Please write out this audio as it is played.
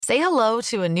Say hello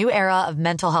to a new era of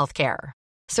mental health care.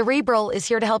 Cerebral is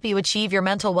here to help you achieve your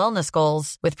mental wellness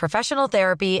goals with professional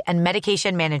therapy and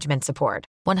medication management support.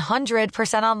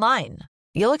 100% online.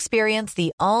 You'll experience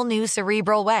the all-new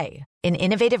Cerebral Way, an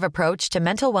innovative approach to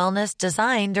mental wellness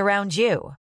designed around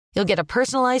you. You'll get a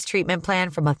personalized treatment plan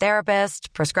from a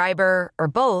therapist, prescriber, or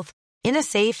both in a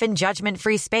safe and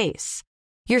judgment-free space.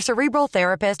 Your Cerebral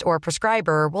therapist or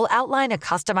prescriber will outline a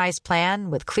customized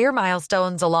plan with clear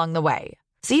milestones along the way,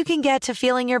 so you can get to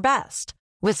feeling your best.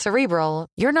 With Cerebral,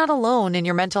 you're not alone in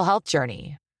your mental health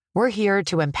journey. We're here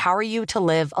to empower you to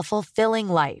live a fulfilling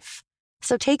life.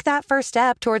 So take that first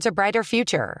step towards a brighter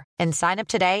future and sign up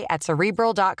today at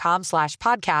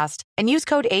Cerebral.com/podcast and use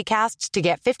code ACAST to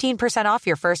get 15% off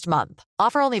your first month.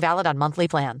 Offer only valid on monthly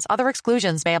plans. Other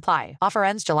exclusions may apply. Offer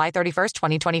ends July 31st,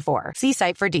 2024. See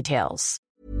site for details.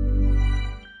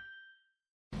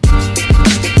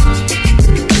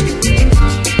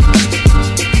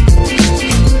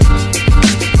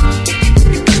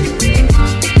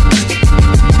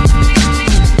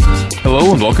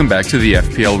 Hello and welcome back to the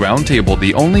FPL Roundtable,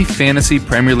 the only fantasy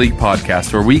Premier League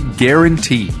podcast where we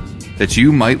guarantee that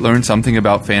you might learn something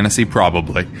about fantasy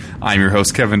probably. I'm your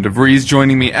host, Kevin DeVries.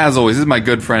 Joining me, as always, is my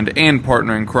good friend and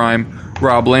partner in crime,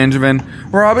 Rob Langevin.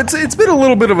 Rob, it's been a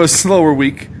little bit of a slower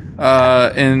week in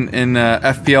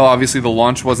FPL. Obviously, the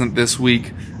launch wasn't this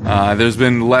week. There's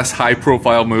been less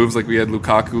high-profile moves, like we had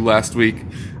Lukaku last week.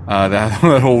 That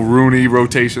whole Rooney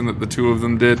rotation that the two of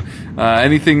them did.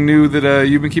 Anything new that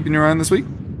you've been keeping your eye on this week?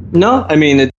 No, I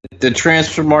mean, the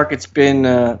transfer market's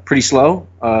been pretty slow.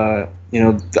 I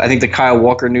think the Kyle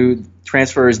Walker new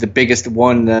transfer is the biggest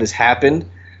one that has happened,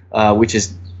 which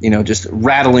is, just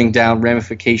rattling down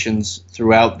ramifications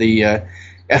throughout the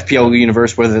FPL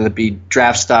universe, whether that be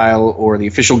draft style or the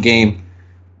official game.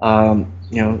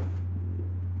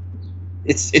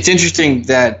 It's interesting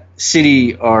that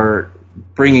City are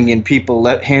bringing in people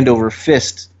hand over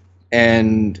fist,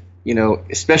 and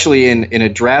especially in a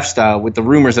draft style with the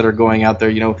rumors that are going out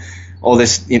there, all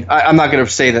this. I'm not going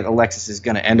to say that Alexis is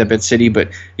going to end up at City, but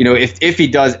if he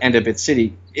does end up at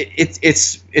City,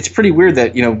 it's pretty weird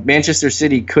that Manchester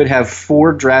City could have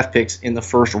 4 draft picks in the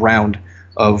first round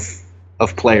of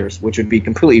players, which would be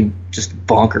completely just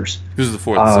bonkers. Who's the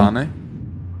fourth, Sane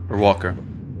or Walker?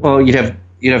 Well, you'd have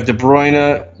De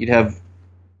Bruyne, you'd have.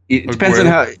 It depends on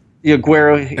how.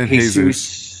 Aguero, and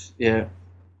Jesus. Yeah,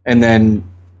 and then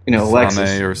Alexis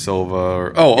Sane or Silva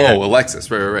or Alexis,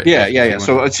 right. Yeah.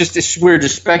 So it's weird to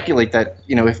speculate that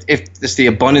if it's the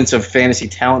abundance of fantasy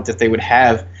talent that they would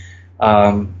have,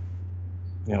 but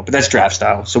that's draft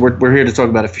style. So we're here to talk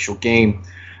about official game.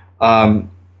 I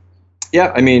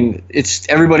mean, it's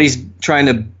everybody's trying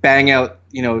to bang out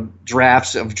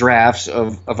drafts of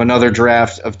another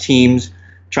draft of teams,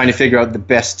 trying to figure out the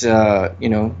best,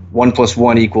 1 +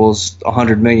 1 =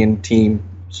 100 million team.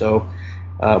 So,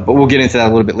 but we'll get into that a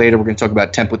little bit later. We're going to talk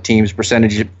about template teams,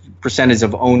 percentage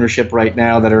of ownership right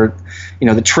now that are,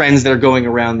 the trends that are going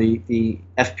around the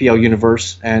FPL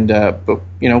universe. And but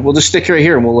we'll just stick right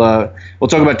here and we'll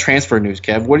talk about transfer news.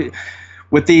 Kev,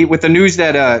 with the news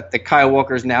that Kyle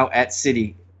Walker is now at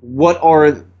City, what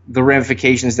are the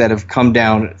ramifications that have come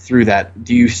down through that?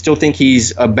 Do you still think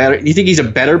he's a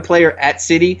better player at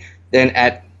City than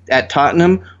at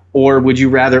Tottenham, or would you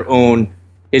rather own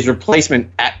his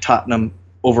replacement at Tottenham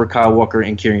over Kyle Walker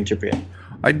and Kieran Trippier?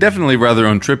 I'd definitely rather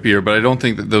own Trippier, but I don't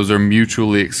think that those are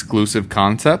mutually exclusive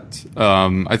concepts.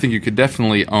 I think you could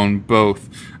definitely own both.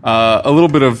 A little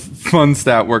bit of fun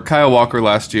stat where Kyle Walker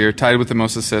last year tied with the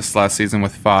most assists last season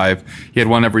with 5. He had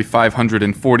one every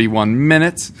 541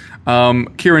 minutes.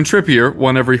 Kieran Trippier,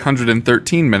 one every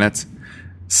 113 minutes.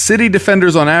 City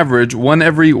defenders on average, one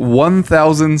every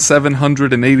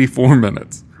 1,784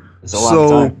 minutes. That's a lot of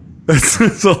time.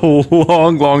 It's a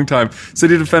long time.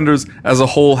 City defenders as a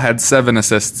whole had 7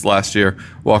 assists last year.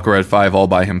 Walker had 5 all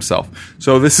by himself.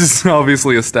 So this is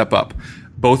obviously a step up,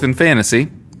 both in fantasy,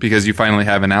 because you finally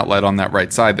have an outlet on that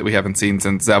right side that we haven't seen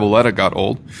since Zabaleta got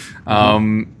old,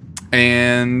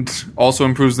 and also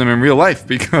improves them in real life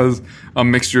because a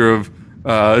mixture of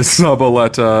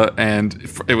Zabaleta and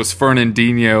it was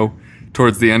Fernandinho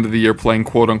towards the end of the year playing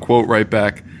quote-unquote right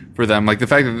back for them. Like, the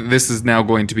fact that this is now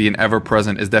going to be an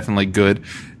ever-present is definitely good.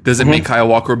 Does it make Kyle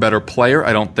Walker a better player?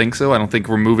 I don't think so. I don't think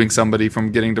removing somebody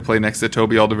from getting to play next to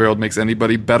Toby Alderweireld makes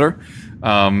anybody better.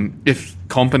 If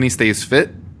Company stays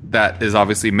fit, that is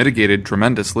obviously mitigated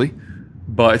tremendously.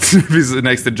 But if he's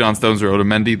next to John Stones or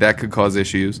Otamendi, that could cause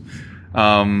issues.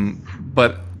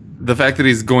 But the fact that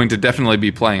he's going to definitely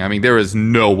be playing, I mean, there is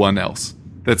no one else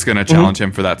that's going to challenge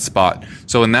him for that spot.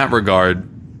 So in that regard,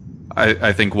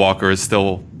 I think Walker is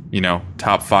still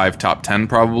top 5, top 10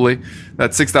 probably.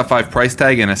 That 6.5 price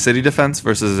tag in a City defense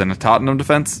versus in a Tottenham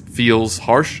defense feels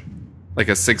harsh. Like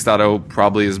a 6.0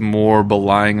 probably is more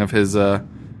belying of his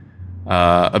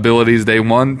abilities day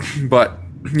one. But,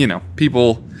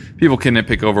 people can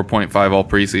nitpick over 0.5 all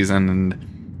preseason. And,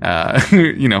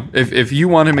 if you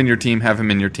want him in your team, have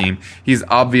him in your team. He's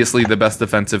obviously the best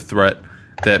defensive threat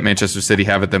that Manchester City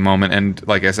have at the moment. And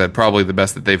like I said, probably the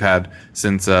best that they've had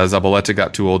since Zabaleta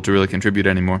got too old to really contribute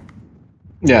anymore.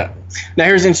 Yeah. Now,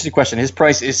 here's an interesting question. His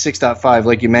price is 6.5,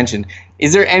 like you mentioned.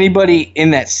 Is there anybody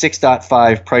in that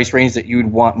 6.5 price range that you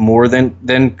would want more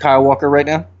than Kyle Walker right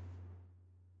now?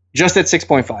 Just at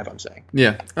 6.5, I'm saying.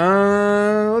 Yeah.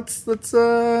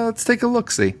 Let's take a look.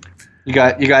 See. You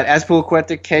got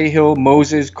Azpilicueta, Cahill,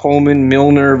 Moses, Coleman,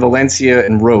 Milner, Valencia,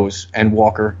 and Rose, and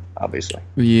Walker, obviously.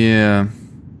 Yeah.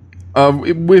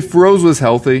 If Rose was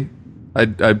healthy,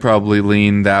 I'd probably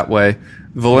lean that way.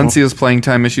 Valencia's playing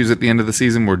time issues at the end of the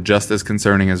season were just as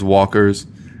concerning as Walker's.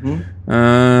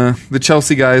 The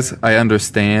Chelsea guys, I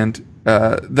understand.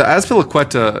 The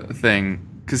Azpilicueta thing,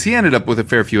 because he ended up with a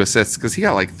fair few assists, because he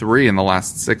got like 3 in the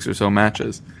last 6 or so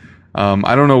matches.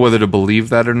 I don't know whether to believe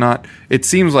that or not. It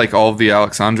seems like all of the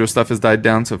Alexandro stuff has died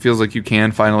down, so it feels like you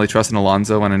can finally trust in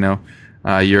Alonso, and I know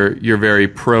you're very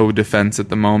pro-defense at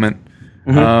the moment.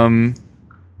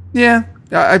 Yeah,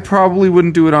 I probably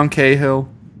wouldn't do it on Cahill.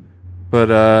 But,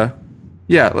 I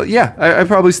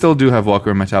probably still do have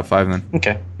Walker in my top 5 then.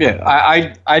 Okay. Yeah,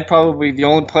 I'd probably, the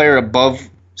only player above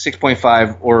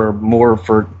 6.5 or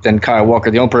more than Kyle Walker,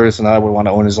 the only person I would want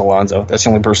to own is Alonso. That's the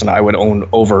only person I would own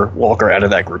over Walker out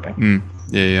of that grouping.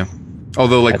 Yeah.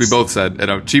 Although, we both said, at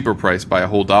a cheaper price by a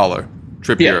whole $1,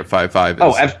 Trippier at 5.5 is...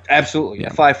 Oh, absolutely. Yeah.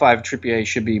 5.5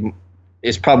 Trippier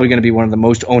is probably going to be one of the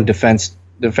most owned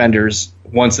defenders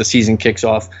once the season kicks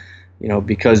off,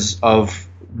 because of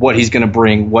what he's going to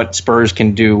bring, what Spurs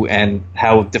can do, and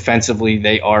how defensively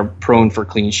they are prone for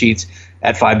clean sheets.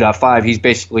 At 5.5, he's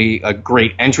basically a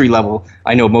great entry level.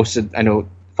 I know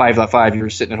 5.5, you're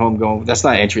sitting at home going, that's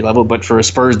not entry level, but for a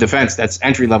Spurs defense, that's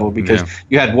entry level because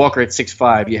you had Walker at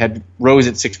 6.5, you had Rose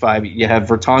at 6.5, you have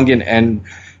Vertonghen and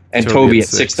Toby at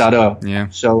 6.0. Yeah.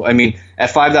 So, I mean, at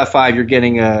 5.5, you're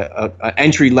getting a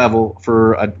entry level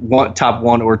for a top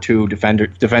 1 or 2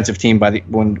 defensive team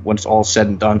when it's all said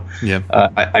and done. Yeah.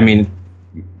 I mean,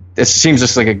 this seems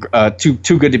just like a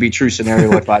too good to be true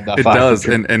scenario at 5.5. It does,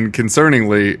 and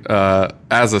concerningly,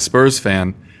 as a Spurs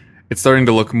fan, it's starting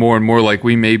to look more and more like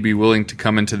we may be willing to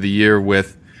come into the year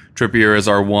with Trippier as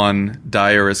our 1,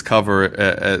 Dyer as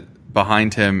cover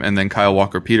behind him, and then Kyle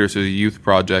Walker-Peters, who's a youth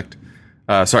prospect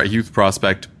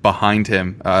behind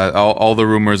him. All the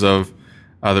rumors of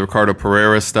the Ricardo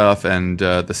Pereira stuff and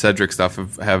the Cedric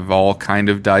stuff have all kind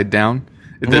of died down.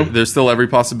 There's still every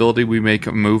possibility we make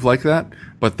a move like that,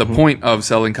 but the point of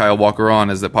selling Kyle Walker on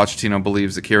is that Pochettino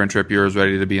believes that Kieran Trippier is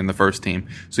ready to be in the first team.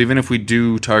 So even if we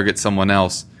do target someone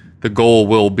else, the goal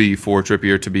will be for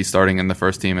Trippier to be starting in the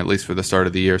first team, at least for the start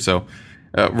of the year. So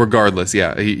regardless,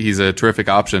 he's a terrific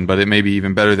option, but it may be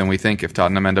even better than we think if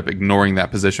Tottenham end up ignoring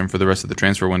that position for the rest of the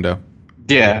transfer window.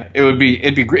 Yeah, it'd be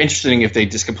interesting if they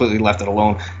just completely left it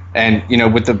alone. And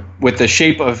with the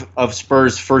shape of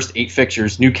Spurs' first 8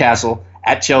 fixtures, Newcastle,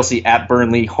 at Chelsea, at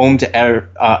Burnley, home to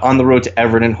on the road to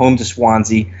Everton, home to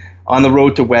Swansea, on the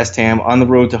road to West Ham, on the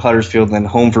road to Huddersfield, and then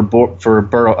home for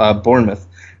Bournemouth.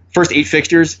 First 8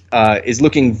 fixtures is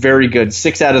looking very good.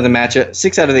 6 out of the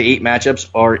 8 matchups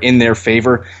are in their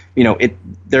favor.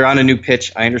 They're on a new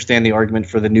pitch. I understand the argument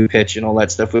for the new pitch and all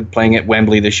that stuff with playing at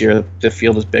Wembley this year. The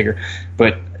field is bigger,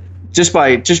 but just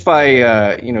by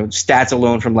stats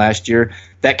alone from last year,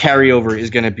 that carryover is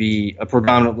going to be a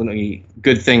predominantly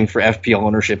good thing for FPL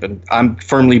ownership, and I'm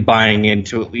firmly buying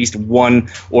into at least 1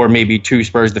 or maybe 2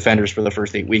 Spurs defenders for the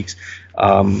first 8 weeks.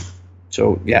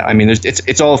 So yeah, I mean,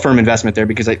 it's all a firm investment there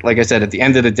because, like I said, at the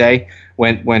end of the day,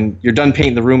 when you're done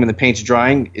painting the room and the paint's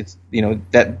drying, it's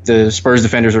that the Spurs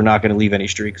defenders are not going to leave any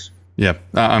streaks. Yeah,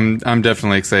 I'm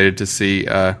definitely excited to see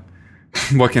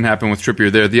what can happen with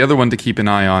Trippier there. The other one to keep an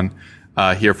eye on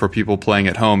here for people playing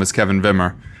at home is Kevin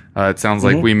Wimmer. It sounds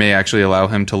like we may actually allow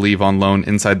him to leave on loan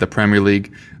inside the Premier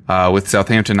League, with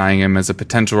Southampton eyeing him as a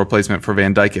potential replacement for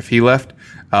Van Dijk if he left.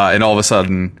 And all of a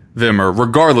sudden, Wimmer,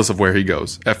 regardless of where he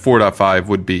goes, at 4.5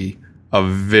 would be a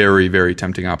very, very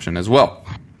tempting option as well.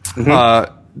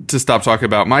 To stop talking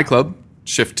about my club,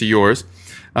 shift to yours.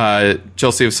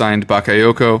 Chelsea have signed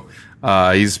Bakayoko.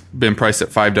 He's been priced at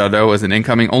 5.0 as an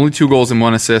incoming. Only 2 goals and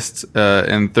 1 assist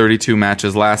in 32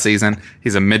 matches last season.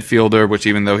 He's a midfielder, which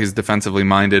even though he's defensively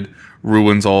minded,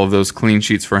 ruins all of those clean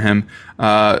sheets for him.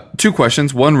 2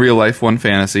 questions, 1 real life, 1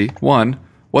 fantasy. 1,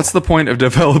 what's the point of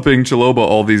developing Chalobah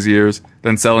all these years,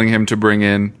 then selling him to bring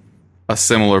in a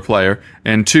similar player?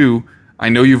 And 2, I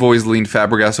know you've always leaned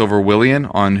Fabregas over Willian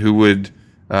on who would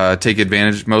take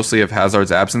advantage mostly of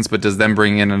Hazard's absence, but does them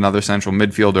bringing in another central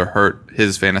midfielder hurt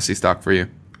his fantasy stock for you?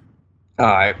 All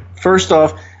right. First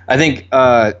off, I think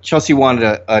Chelsea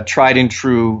wanted a tried and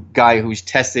true guy who's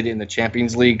tested in the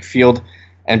Champions League field,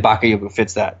 and Bakayoko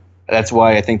fits that. That's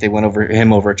why I think they went over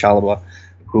him over Chalobah,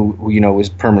 who was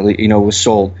permanently was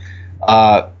sold.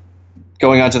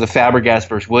 Going on to the Fabregas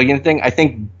versus Willian thing, I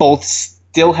think both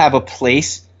still have a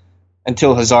place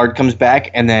until Hazard comes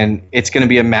back, and then it's going to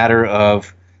be a matter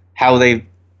of how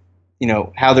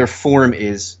how their form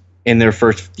is in their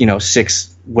first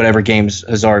 6 whatever games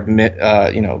Hazard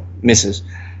misses.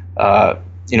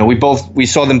 We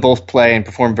saw them both play and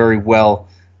perform very well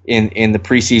in the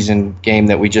preseason game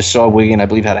that we just saw. Willian, I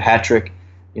believe, had a hat trick.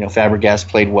 Fabregas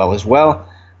played well as well.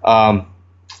 At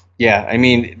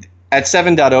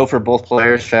 7.0 for both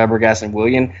players, Fabregas and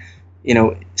Willian,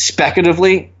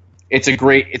 speculatively, it's a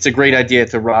great idea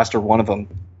to roster one of them.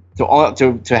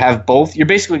 To have both, you're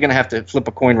basically going to have to flip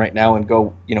a coin right now and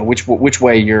go, which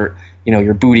way your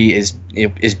booty is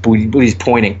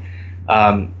pointing.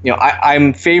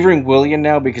 I'm favoring Willian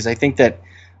now because I think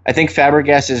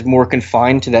Fabregas is more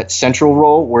confined to that central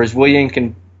role, whereas Willian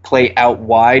can play out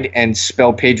wide and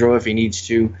spell Pedro if he needs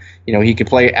to. He could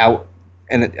play out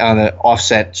on the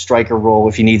offset striker role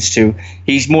if he needs to.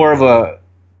 He's more of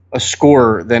a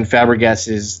scorer than Fabregas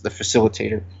is the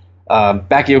facilitator.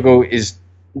 Bakayoko is,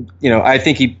 I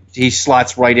think he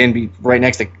slots right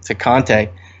next to Conte.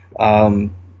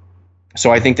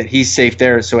 So I think that he's safe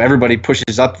there. So everybody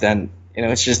pushes up then.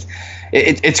 It's just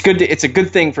it's good. It's a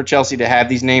good thing for Chelsea to have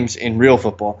these names in real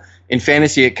football. In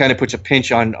fantasy, it kind of puts a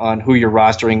pinch on who you're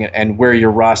rostering and where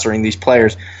you're rostering these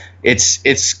players. It's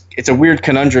a weird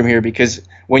conundrum here because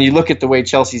when you look at the way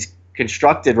Chelsea's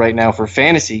constructed right now for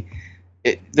fantasy,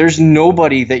 there's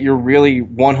nobody that you're really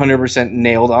 100%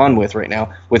 nailed on with right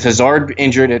now. With Hazard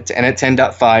injured at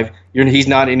 10.5, he's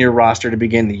not in your roster to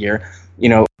begin the year.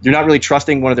 You're not really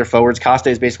trusting one of their forwards. Costa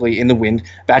is basically in the wind.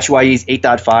 Batshuayi's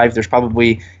 8.5. There's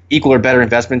probably equal or better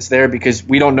investments there because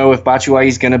we don't know if Batshuayi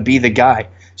is going to be the guy.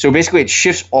 So basically it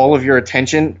shifts all of your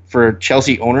attention for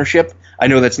Chelsea ownership. I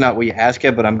know that's not what you asked,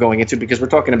 Kev, but I'm going into it because we're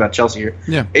talking about Chelsea here.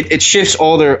 Yeah. It shifts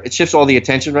all the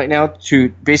attention right now to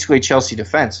basically Chelsea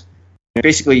defense.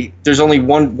 Basically, there's only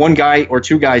one guy or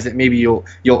 2 guys that maybe you'll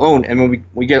own, and when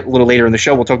we get a little later in the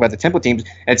show, we'll talk about the tempo teams.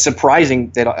 It's surprising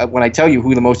that when I tell you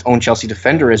who the most owned Chelsea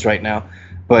defender is right now,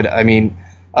 but I mean,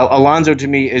 Alonso to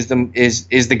me is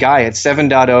the guy at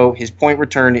 7.0. His point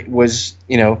return was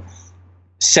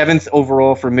 7th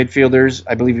overall for midfielders.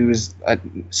 I believe he was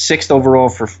 6th overall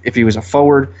for if he was a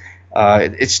forward.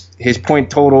 It's his point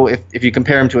total. If you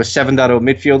compare him to a 7.0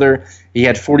 midfielder, he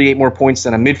had 48 more points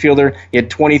than a midfielder. He had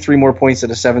 23 more points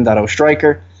than a 7.0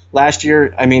 striker last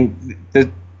year. I mean,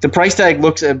 the price tag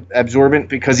looks absorbent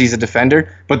because he's a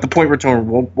defender, but the point return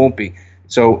won't be.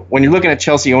 So when you're looking at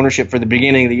Chelsea ownership for the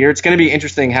beginning of the year, it's going to be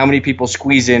interesting how many people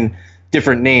squeeze in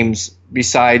different names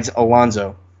besides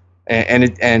Alonso, and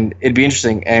it'd be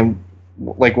interesting. And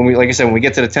like I said, when we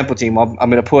get to the tempo team, I'm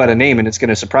going to pull out a name, and it's going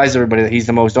to surprise everybody that he's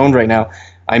the most owned right now.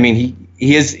 I mean,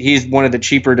 he's one of the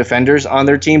cheaper defenders on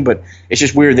their team, but it's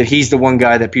just weird that he's the one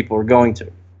guy that people are going to.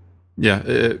 Yeah,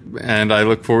 and I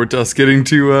look forward to us getting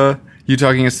to you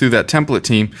talking us through that template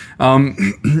team.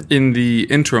 In the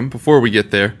interim, before we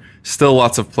get there, still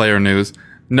lots of player news.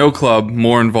 No club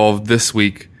more involved this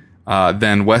week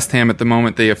than West Ham at the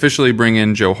moment. They officially bring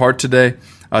in Joe Hart today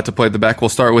to play the back. We'll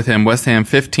start with him. West Ham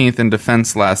 15th in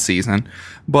defense last season,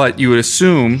 but you would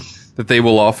assume that they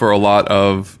will offer a lot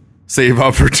of save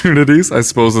opportunities, I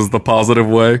suppose is the positive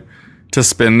way to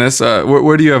spin this.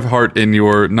 Where do you have Hart in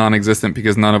your non-existent,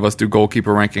 because none of us do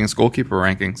goalkeeper rankings?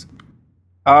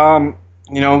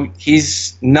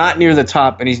 He's not near the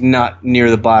top and he's not near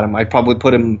the bottom. I'd probably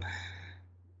put him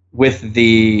with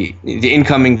the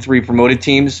incoming 3 promoted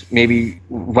teams, maybe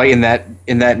right in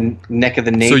that neck of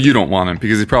the nape. So you don't want him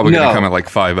because he's probably going to come at like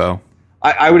 5-0.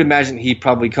 I would imagine he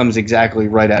probably comes exactly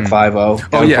right at 5-0.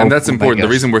 Oh yeah, and that's important. The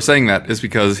reason we're saying that is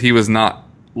because he was not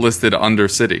listed under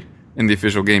City in the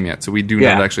official game yet, so we do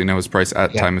not actually know his price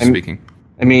at time of speaking.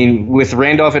 I mean, with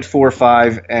Randolph at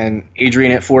 4-5 and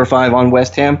Adrian at 4-5 on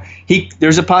West Ham,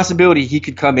 there's a possibility he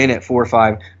could come in at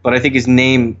 4-5, but I think his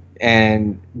name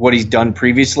and what he's done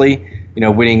previously,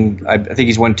 winning, I think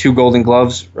he's won 2 Golden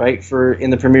Gloves, right,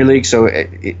 in the Premier League, so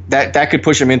that could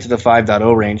push him into the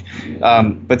 5.0 range.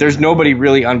 But there's nobody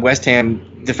really on West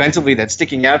Ham defensively that's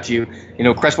sticking out to you.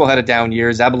 Creswell had a down year.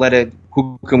 Zabaleta,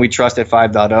 who can we trust at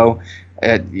 5.0?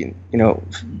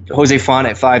 Jose Font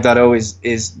at 5.0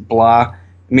 is blah. I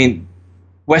mean,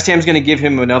 West Ham's going to give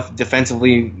him enough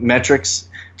defensively metrics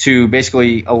to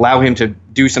basically allow him to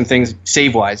do some things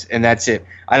save-wise, and that's it.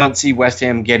 I don't see West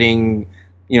Ham being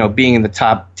in the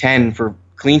top 10 for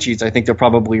clean sheets. I think they're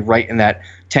probably right in that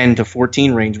 10 to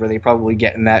 14 range where they probably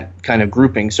get in that kind of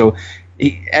grouping. So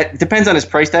it depends on his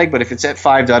price tag, but if it's at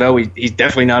 5.0, he's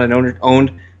definitely not an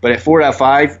owned. But at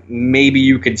 4.5, maybe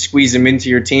you could squeeze him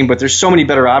into your team. But there's so many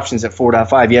better options at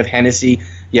 4.5. You have Hennessy,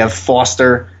 you have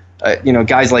Foster,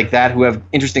 guys like that who have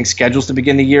interesting schedules to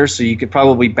begin the year. So you could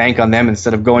probably bank on them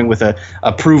instead of going with a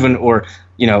proven or,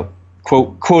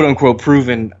 quote unquote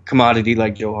proven commodity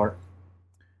like Joe Hart.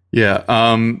 Yeah,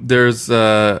 there's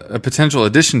a potential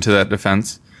addition to that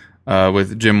defense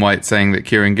with Jim White saying that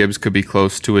Kieran Gibbs could be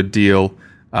close to a deal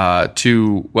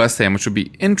to West Ham, which would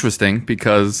be interesting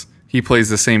because he plays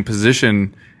the same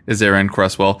position as Aaron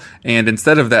Cresswell. And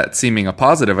instead of that seeming a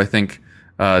positive, I think,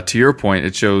 to your point,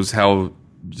 it shows how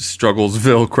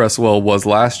strugglesville Cresswell was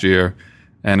last year.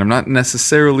 And I'm not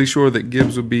necessarily sure that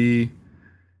Gibbs would be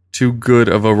too good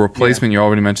of a replacement. Yeah. You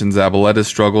already mentioned Zabaletta's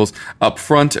struggles. Up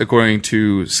front, according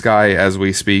to Sky as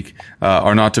we speak,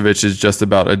 Arnautovic is just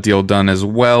about a deal done as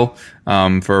well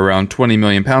for around £20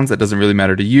 million. That doesn't really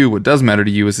matter to you. What does matter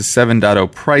to you is the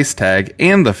 7.0 price tag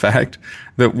and the fact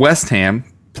that West Ham,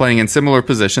 playing in similar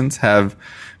positions, have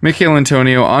Michail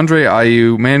Antonio, Andre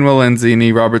Ayew, Manuel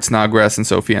Lanzini, Robert Snodgrass, and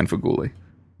Sofiane Feghouli.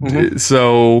 Mm-hmm.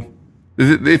 So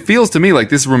it feels to me like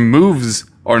this removes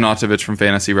Arnautovic from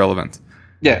fantasy relevance.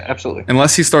 Yeah, absolutely.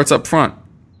 Unless he starts up front.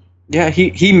 Yeah,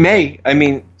 he may. I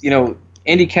mean,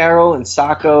 Andy Carroll and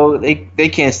Sacco, they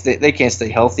can't stay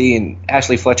healthy, and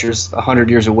Ashley Fletcher's 100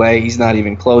 years away. He's not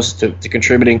even close to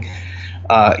contributing.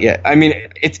 I mean,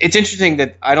 it's interesting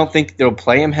that I don't think they'll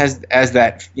play him as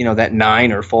that that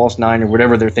 9 or false 9 or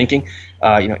whatever they're thinking.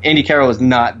 Andy Carroll is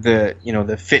not the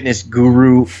fitness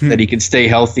guru that he can stay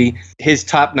healthy. His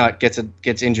top knot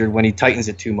gets injured when he tightens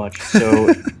it too much.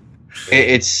 So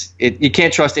you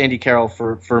can't trust Andy Carroll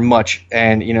for much.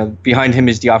 And behind him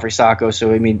is Diafra Sacco.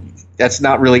 So I mean, that's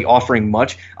not really offering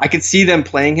much. I could see them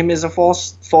playing him as a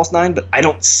false 9, but I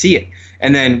don't see it.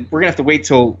 And then we're gonna have to wait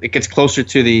till it gets closer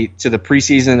to the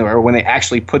preseason or when they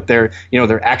actually put their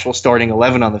actual starting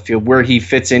 11 on the field, where he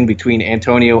fits in between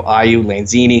Antonio, Ayew,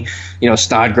 Lanzini,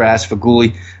 Snodgrass,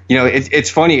 Feghouli. It's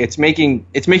funny. It's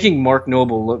making Mark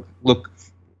Noble look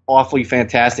awfully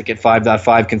fantastic at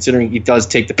 5.5, considering he does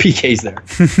take the PKs there.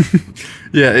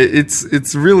 Yeah,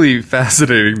 it's really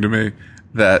fascinating to me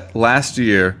that last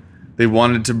year they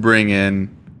wanted to bring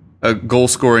in a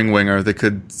goal-scoring winger that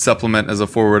could supplement as a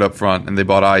forward up front, and they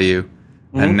bought Ayew,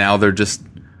 and now they're just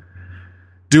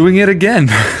doing it again.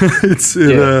 It's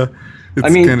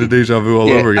kind of deja vu all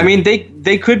over again. I mean,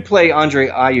 they could play Andre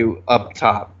Ayew up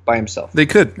top by himself. They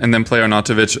could, and then play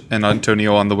Arnautovic and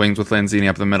Antonio on the wings with Lanzini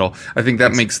up the middle. I think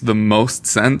that makes the most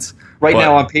sense. Right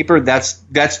now on paper, that's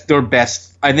their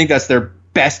best. I think that's their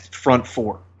best front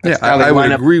four. I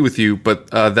would agree with you, but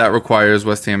that requires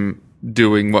West Ham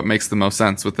doing what makes the most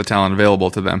sense with the talent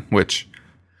available to them, which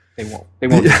they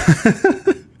won't.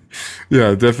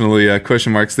 Yeah, definitely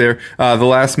question marks there. The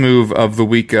last move of the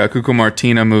week, Cuco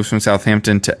Martina moves from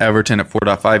Southampton to Everton at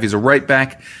 4.5. He's a right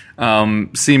back,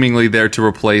 seemingly there to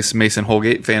replace Mason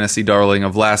Holgate, fantasy darling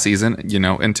of last season,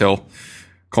 until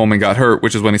Coleman got hurt,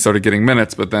 which is when he started getting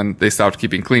minutes, but then they stopped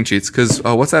keeping clean sheets because,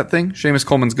 what's that thing? Seamus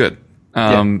Coleman's good.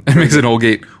 And Mason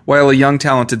Holgate, while a young,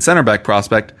 talented center back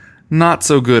prospect, not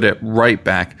so good at right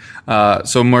back.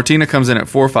 So Martina comes in at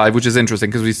 4.5, which is interesting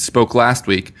because we spoke last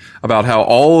week about how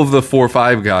all of the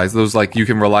 4.5 guys, those you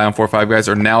can rely on 4.5 guys,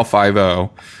 are now 5.0.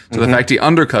 So the fact he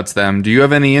undercuts them, do you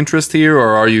have any interest here,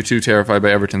 or are you too terrified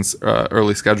by Everton's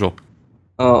early schedule?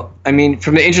 I mean,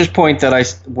 from the interest point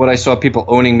that what I saw people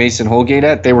owning Mason Holgate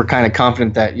at, they were kind of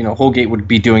confident that Holgate would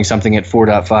be doing something at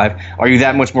 4.5. Are you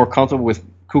that much more comfortable with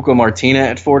Cuco Martina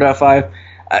at 4.5?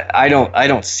 I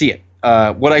don't see it.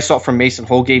 What I saw from Mason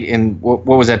Holgate in what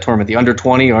was that tournament? The under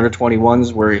 20 or under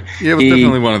 21s, where it was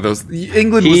definitely one of those.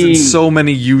 England was in so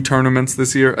many U tournaments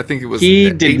this year. I think it was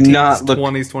he did 18s, not look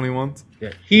 20s, 21s.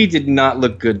 Yeah, he did not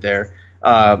look good there.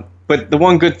 But the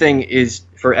one good thing is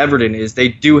for Everton is they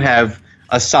do have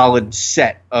a solid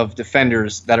set of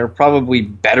defenders that are probably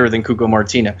better than Cuco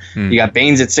Martina. You got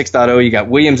Baines at 6.0, you got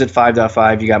Williams at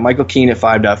 5.5, you got Michael Keane at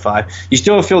 5.5. You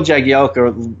still have Phil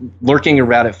Jagielka lurking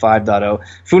around at 5.0.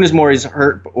 Funes Mori is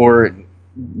hurt or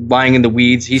lying in the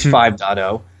weeds. He's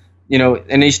 5.0.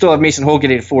 And you still have Mason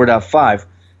Holgate at 4.5.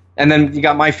 And then you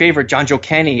got my favorite, John Joe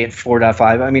Kenny at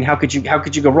 4.5. I mean, how could you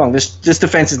go wrong? This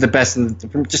defense is the best.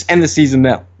 Just end the season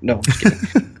now. No, I'm just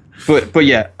kidding. But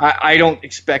yeah, I don't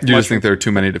expect You much just think there are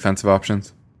too many defensive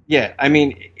options? Yeah, I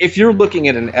mean, if you're looking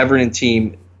at an Everton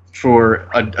team for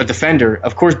a defender,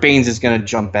 of course Baines is going to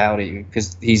jump out at you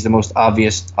because he's the most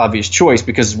obvious choice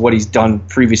because of what he's done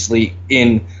previously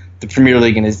in the Premier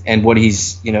League and what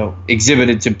he's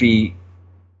exhibited to be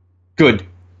good,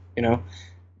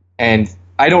 And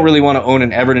I don't really want to own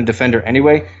an Everton defender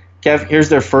anyway. Kev, here's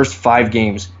their first 5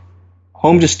 games: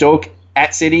 home to Stoke,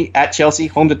 at City, at Chelsea,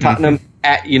 home to Tottenham,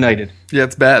 at United. Yeah,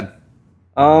 it's bad.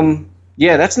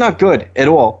 Yeah, that's not good at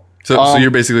all. So you're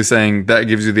basically saying that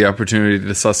gives you the opportunity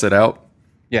to suss it out?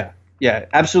 Yeah,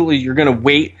 absolutely. You're going to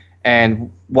wait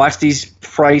and watch these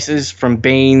prices from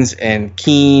Baines and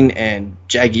Keane and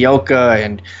Jagielka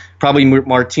and probably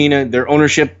Martina. Their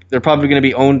ownership, they're probably going to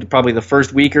be owned probably the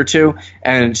first week or two,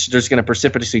 and it's just going to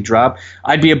precipitously drop.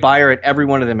 I'd be a buyer at every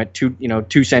one of them at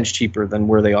 2 cents cheaper than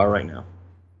where they are right now.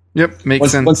 Yep,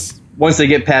 makes sense. Once they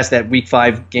get past that week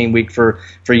 5 game week for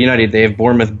United, they have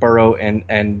Bournemouth, Borough,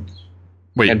 and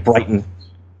Brighton.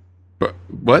 But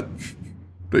what?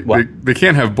 They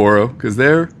can't have Borough because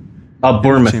they're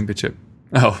Bournemouth championship.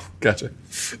 Oh, gotcha.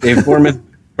 They have Bournemouth,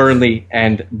 Burnley,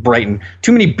 and Brighton.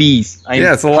 Too many B's.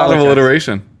 It's a lot of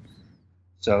alliteration.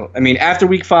 So I mean, after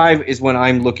week 5 is when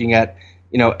I'm looking at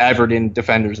Everton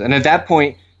defenders, and at that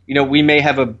point, we may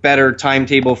have a better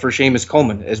timetable for Seamus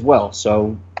Coleman as well.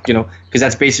 So because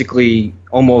that's basically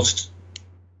almost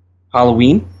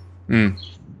Halloween.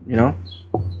 Yeah.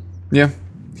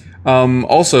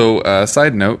 Also,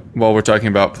 side note, while we're talking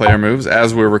about player moves,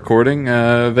 as we're recording,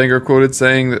 Wenger quoted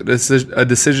saying that a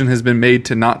decision has been made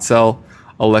to not sell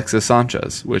Alexis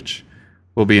Sanchez, which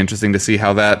will be interesting to see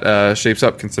how that shapes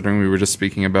up, considering we were just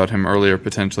speaking about him earlier,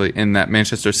 potentially in that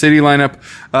Manchester City lineup.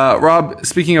 Rob,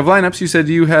 speaking of lineups, you said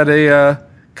you had a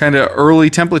kind of early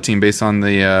template team based on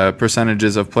the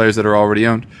percentages of players that are already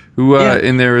owned. Who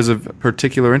in there is of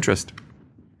particular interest?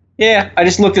 Yeah, I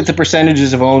just looked at the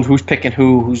percentages of owned, who's picking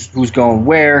who's going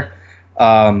where.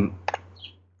 Let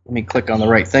me click on the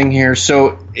right thing here.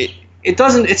 So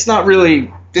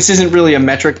this isn't really a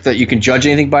metric that you can judge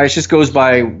anything by. It just goes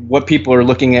by what people are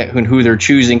looking at and who they're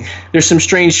choosing. There's some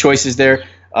strange choices there.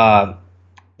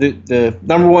 The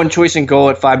number one choice in goal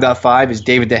at 5.5 is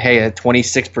David De Gea at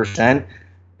 26%.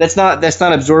 That's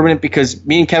not absorbent because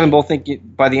me and Kevin both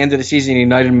think by the end of the season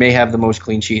United may have the most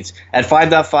clean sheets. At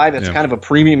 5.5, that's kind of a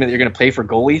premium that you're going to pay for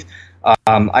goalies.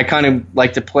 I kind of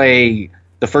like to play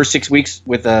the first 6 weeks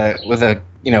with a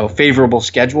favorable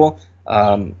schedule.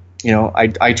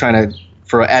 I try to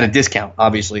at a discount.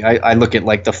 Obviously, I look at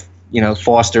like the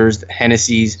Fosters,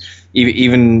 Hennessy's,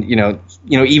 even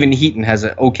Heaton has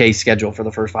an okay schedule for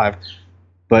the first 5.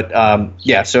 But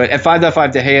so at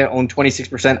 5.5, De Gea owned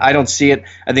 26%. I don't see it.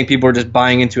 I think people are just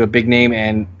buying into a big name.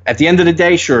 And at the end of the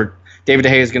day, sure, David De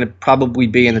Gea is going to probably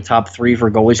be in the top 3 for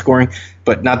goalie scoring,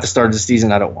 but not the start of the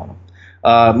season. I don't want him.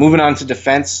 Moving on to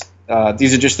defense,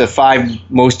 these are just the 5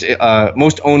 most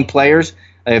owned players.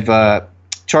 I have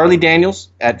Charlie Daniels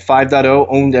at 5.0,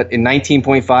 owned in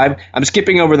 19.5. I'm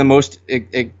skipping over the most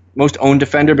owned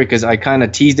defender because I kind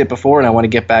of teased it before, and I want to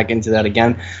get back into that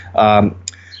again.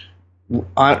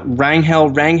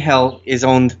 Rangel is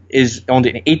owned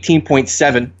at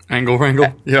 18.7.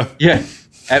 Rangel, yeah.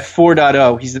 At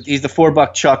 4.0. He's the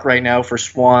 $4 Chuck right now for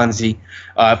Swansea.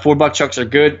 $4 Chucks are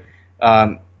good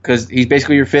because he's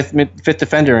basically your fifth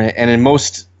defender, and in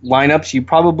most lineups you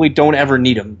probably don't ever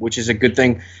need him, which is a good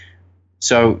thing.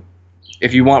 So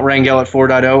if you want Rangel at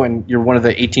 4.0 and you're one of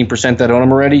the 18% that own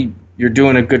him already, you're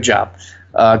doing a good job.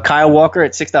 Kyle Walker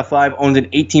at 6.5 owned in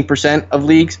 18% of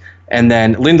leagues, and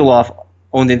then Lindelof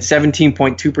owned in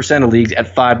 17.2% of leagues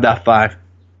at 5.5.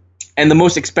 And the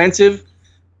most expensive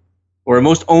or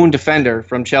most owned defender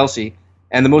from Chelsea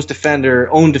and the most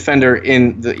owned defender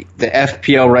in the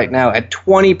FPL right now at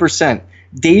 20%,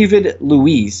 David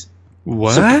Luiz.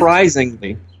 What?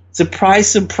 Surprisingly.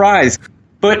 Surprise.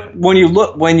 But when you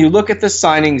look at the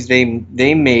signings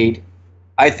they made,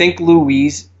 I think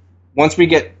Luiz, once we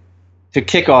get to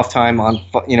kickoff time on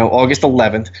August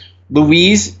 11th,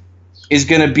 Luiz is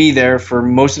going to be there for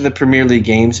most of the Premier League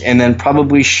games and then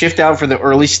probably shift out for the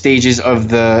early stages of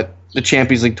the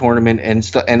Champions League tournament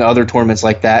and other tournaments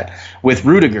like that with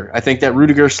Rudiger. I think that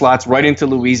Rudiger slots right into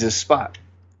Luiz's spot.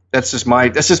 That's just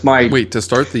my Wait, to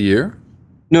start the year?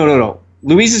 No.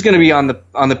 Luiz is going to be on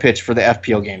the pitch for the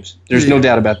FPL games. There's no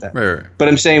doubt about that. Right. But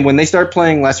I'm saying when they start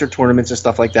playing lesser tournaments and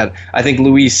stuff like that, I think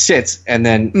Luiz sits and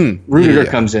then Rudiger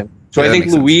comes in. So I think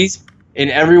Luiz, in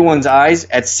everyone's eyes,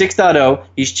 at 6.0,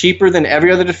 he's cheaper than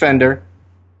every other defender,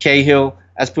 Cahill,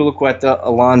 Azpilicueta,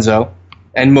 Alonso,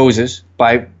 and Moses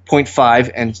by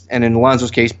 0.5, and in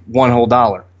Alonso's case, $1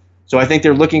 whole. So I think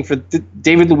they're looking for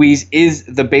David Luiz is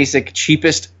the basic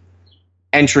cheapest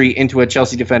entry into a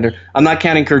Chelsea defender. I'm not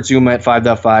counting Kurt Zouma at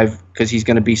 5.5 because he's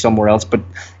going to be somewhere else. But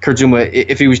Kurt Zouma,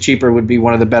 if he was cheaper, would be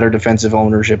one of the better defensive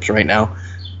ownerships right now.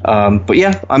 But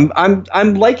yeah,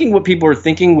 I'm liking what people are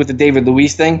thinking with the David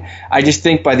Luiz thing. I just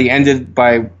think by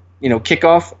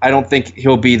kickoff, I don't think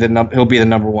he'll be the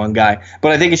number one guy.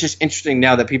 But I think it's just interesting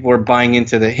now that people are buying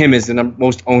into him as the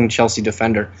most owned Chelsea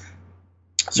defender.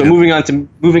 So moving on to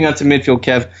midfield,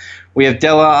 Kev, we have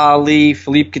Dele Alli,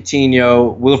 Philippe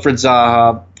Coutinho, Wilfried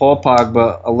Zaha, Paul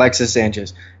Pogba, Alexis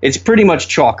Sanchez. It's pretty much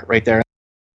chalk right there.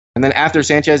 And then after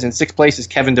Sanchez, in sixth place is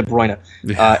Kevin De Bruyne.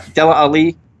 Dele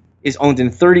Alli is owned in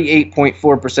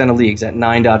 38.4% of leagues at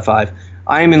 9.5.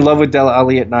 I am in love with Dele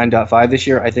Alli at 9.5 this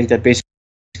year. I think that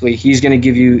basically he's going to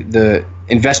give you the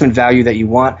investment value that you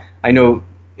want. I know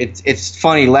it's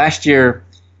funny. Last year,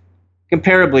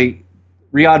 comparably,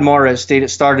 Riyad Mahrez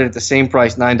started at the same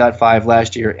price, 9.5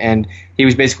 last year, and he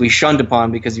was basically shunned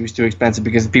upon because he was too expensive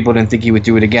because people didn't think he would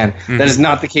do it again. Mm-hmm. That is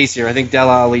not the case here. I think Dele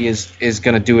Alli is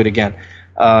going to do it again.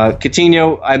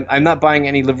 Coutinho, I'm not buying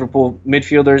any Liverpool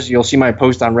midfielders. You'll see my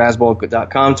post on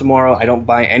Razzball.com tomorrow. I don't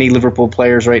buy any Liverpool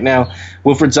players right now.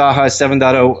 Wilfried Zaha is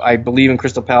 7.0. I believe in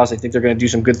Crystal Palace. I think they're going to do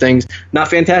some good things. Not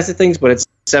fantastic things, but it's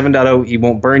 7.0. He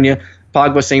won't burn you.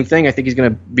 Pogba, same thing. I think he's going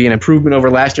to be an improvement over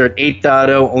last year at 8.0,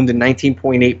 owned in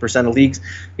 19.8% of leagues.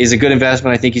 He's a good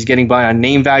investment. I think he's getting by on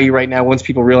name value right now. Once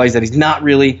people realize that he's not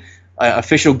really an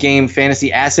official game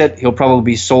fantasy asset, he'll probably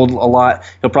be sold a lot.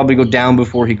 He'll probably go down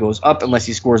before he goes up unless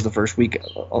he scores the first week,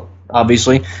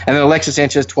 obviously. And then Alexis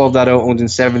Sanchez, 12.0, owned in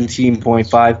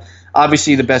 17.5.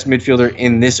 Obviously the best midfielder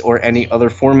in this or any other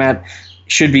format.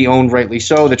 Should be owned rightly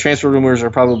so. The transfer rumors are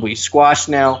probably squashed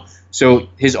now. So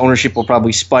his ownership will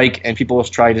probably spike, and people will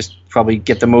try to probably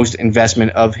get the most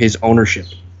investment of his ownership.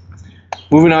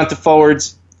 Moving on to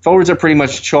forwards. Forwards are pretty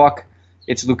much chalk.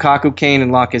 It's Lukaku, Kane,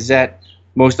 and Lacazette.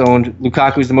 Most owned.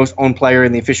 Lukaku is the most owned player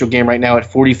in the official game right now at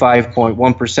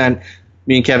 45.1%.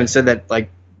 Me and Kevin said that, I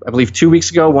believe 2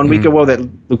 weeks ago, 1 week ago, that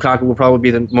Lukaku will probably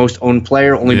be the most owned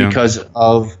player only because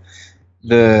of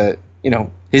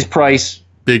his price.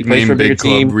 Big name, big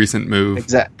club, recent move.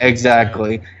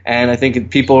 Exactly. And I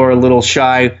think people are a little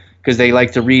shy because they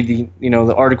like to read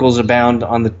the articles abound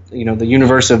on the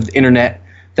universe of the internet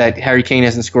that Harry Kane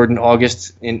hasn't scored in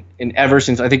August in ever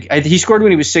since. I think he scored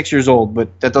when he was 6 years old,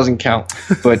 but that doesn't count.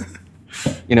 But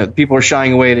people are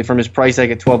shying away from his price tag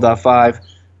at 12.5.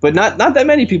 But not that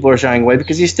many people are shying away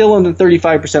because he's still owned in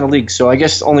 35% of leagues. So I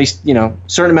guess only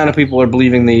certain amount of people are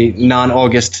believing the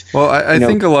non-August. Well, I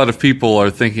think a lot of people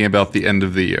are thinking about the end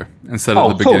of the year instead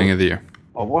of the beginning of the year.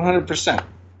 Oh, 100%.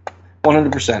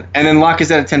 100%. And then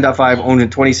Lacazette at 10.5, owned in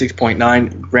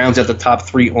 26.9, rounds out the top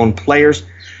three owned players.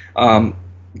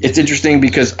 It's interesting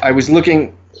because I was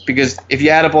looking, because if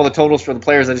you add up all the totals for the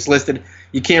players I just listed,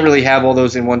 you can't really have all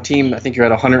those in one team. I think you're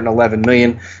at 111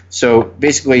 million. So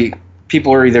basically,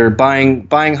 people are either buying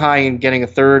high and getting a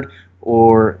third,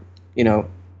 or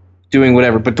doing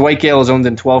whatever. But Dwight Gale is owned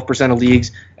in 12% of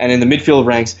leagues, and in the midfield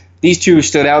ranks, these two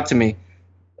stood out to me.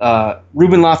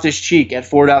 Ruben Loftus-Cheek at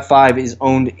 4.5 is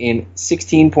owned in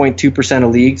 16.2%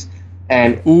 of leagues,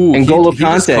 and N'Golo Kante. He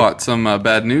just caught some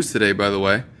bad news today, by the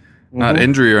way. Not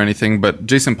injury or anything, but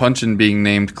Jason Punchin being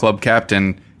named club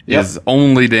captain is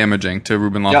only damaging to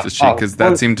Ruben Loftus-Cheek because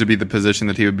that seemed to be the position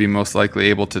that he would be most likely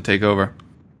able to take over.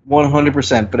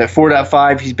 100%. But at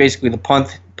 4.5, he's basically the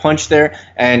punch there.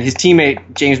 And his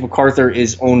teammate, James MacArthur,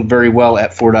 is owned very well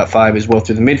at 4.5 as well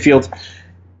through the midfield.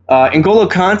 N'Golo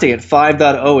Kante at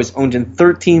 5.0 is owned in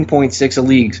 13.6%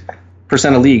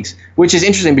 of leagues, which is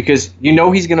interesting because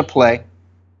he's going to play.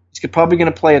 He's probably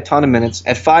going to play a ton of minutes.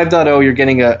 At 5.0, you're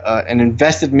getting an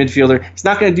invested midfielder. He's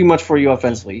not going to do much for you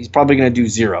offensively. He's probably going to do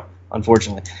zero,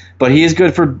 unfortunately. But he is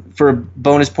good for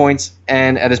bonus points,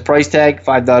 and at his price tag,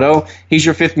 5.0, he's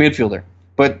your fifth midfielder.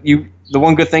 But the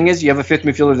one good thing is you have a fifth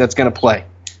midfielder that's going to play.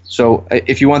 So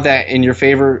if you want that in your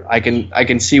favor, I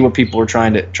can see what people are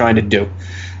trying to do.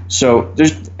 So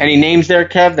there's any names there,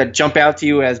 Kev, that jump out to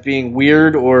you as being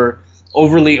weird or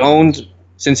overly owned?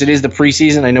 Since it is the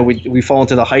preseason, I know we fall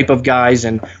into the hype of guys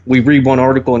and we read one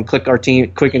article and click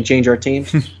and change our team.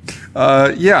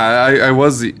 I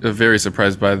was very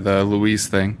surprised by the Luiz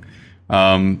thing.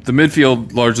 The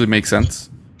midfield largely makes sense.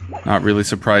 Not really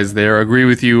surprised there. Agree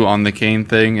with you on the Kane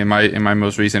thing. In my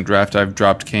most recent draft, I've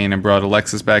dropped Kane and brought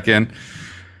Alexis back in.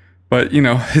 But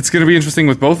it's going to be interesting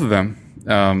with both of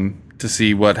them to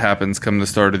see what happens come the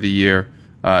start of the year.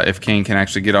 If Kane can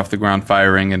actually get off the ground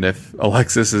firing, and if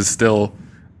Alexis is still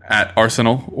at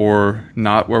Arsenal or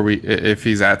not, if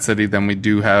he's at City, then we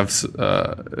do have,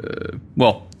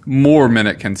 more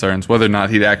minute concerns. Whether or not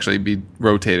he'd actually be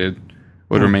rotated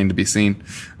would remain to be seen.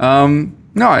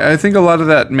 No, I think a lot of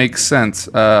that makes sense.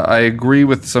 I agree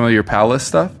with some of your Palace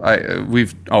stuff.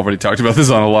 We've already talked about this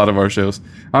on a lot of our shows.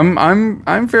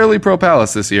 I'm fairly pro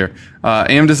Palace this year.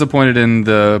 I am disappointed in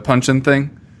the punch-in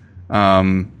thing.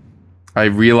 I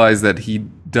realize that he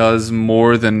does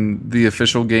more than the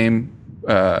official game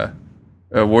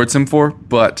awards him for,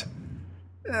 but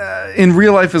in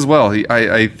real life as well,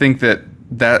 I think that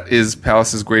is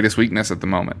Palace's greatest weakness at the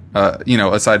moment.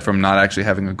 Aside from not actually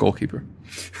having a goalkeeper.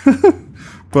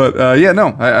 But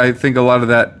I think a lot of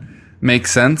that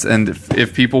makes sense. And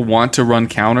if people want to run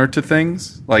counter to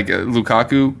things like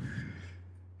Lukaku,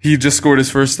 he just scored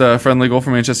his first friendly goal for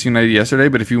Manchester United yesterday.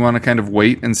 But if you want to kind of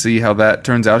wait and see how that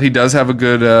turns out, he does have a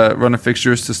good run of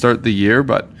fixtures to start the year,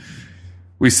 but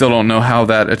we still don't know how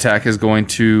that attack is going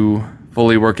to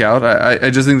fully work out. I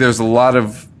just think there's a lot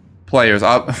of players.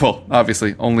 Well,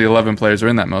 obviously, only 11 players are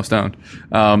in that most owned,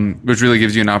 which really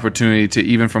gives you an opportunity to,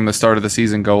 even from the start of the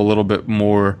season, go a little bit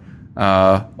more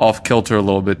off kilter a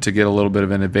little bit to get a little bit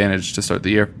of an advantage to start the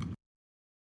year.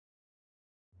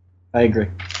 I agree.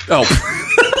 Oh.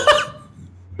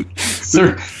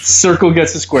 Circle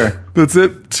gets a square. That's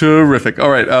it. Terrific. All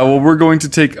right. We're going to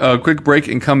take a quick break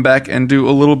and come back and do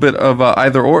a little bit of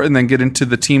either or, and then get into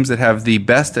the teams that have the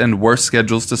best and worst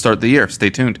schedules to start the year. Stay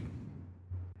tuned.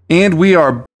 And we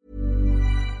are...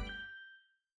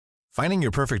 Finding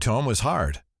your perfect home was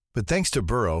hard, but thanks to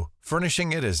Burrow,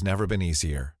 furnishing it has never been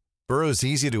easier. Burrow's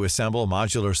easy-to-assemble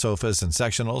modular sofas and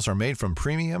sectionals are made from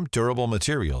premium, durable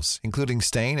materials, including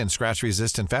stain and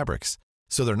scratch-resistant fabrics.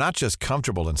 So they're not just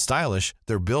comfortable and stylish,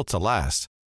 they're built to last.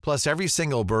 Plus, every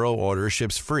single Burrow order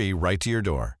ships free right to your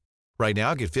door. Right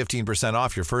now, get 15%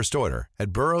 off your first order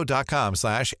at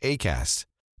burrow.com/ACAST.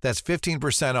 That's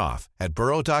 15% off at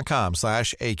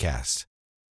burrow.com/ACAST.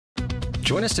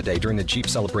 Join us today during the Jeep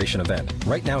Celebration event.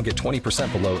 Right now, get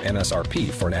 20% below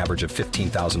MSRP for an average of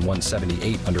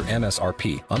 $15,178 under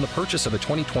MSRP on the purchase of a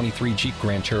 2023 Jeep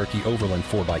Grand Cherokee Overland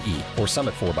 4xE or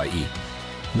Summit 4xE.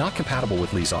 Not compatible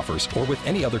with lease offers or with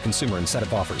any other consumer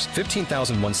incentive offers.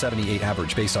 $15,178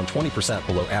 average based on 20%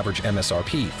 below average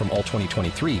MSRP from all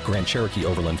 2023 Grand Cherokee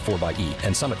Overland 4xE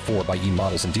and Summit 4xE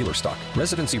models in dealer stock.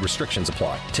 Residency restrictions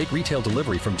apply. Take retail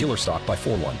delivery from dealer stock by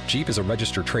 4/1. Jeep is a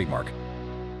registered trademark.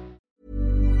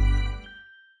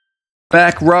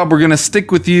 Back, Rob, we're going to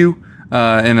stick with you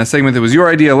in a segment that was your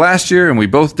idea last year, and we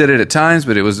both did it at times,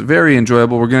 but it was very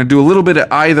enjoyable. We're going to do a little bit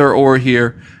of either or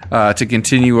here to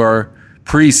continue our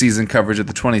preseason coverage of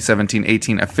the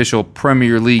 2017-18 official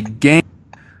Premier League game.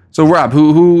 So, Rob,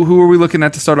 who are we looking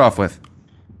at to start off with?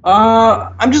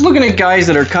 I'm just looking at guys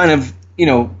that are kind of,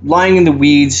 lying in the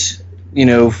weeds,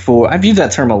 I've used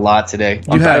that term a lot today.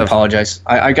 I apologize.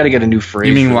 I got to get a new phrase.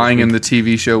 You mean lying in the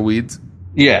TV show weeds?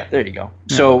 Yeah, there you go.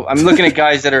 Yeah. So I'm looking at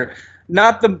guys that are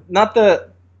not the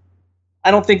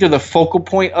I don't think they're the focal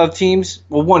point of teams.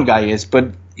 Well, one guy is,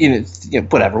 but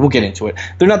whatever. We'll get into it.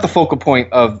 They're not the focal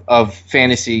point of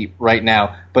fantasy right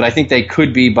now, but I think they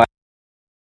could be by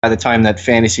the time that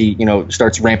fantasy,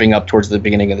 starts ramping up towards the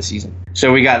beginning of the season.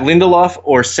 So we got Lindelof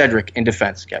or Cedric in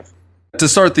defense, Kev. To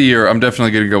start the year, I'm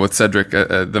definitely going to go with Cedric.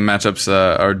 The matchups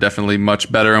are definitely much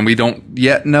better, and we don't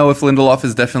yet know if Lindelof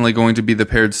is definitely going to be the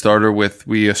paired starter with,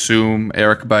 we assume,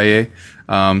 Eric Bailly.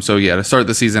 To start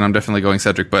the season, I'm definitely going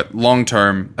Cedric. But long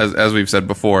term, as we've said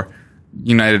before,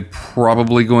 United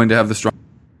probably going to have the strong.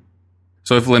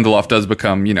 So if Lindelof does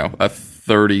become, a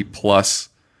 30-plus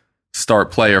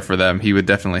start player for them, he would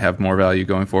definitely have more value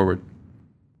going forward.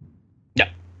 Yeah,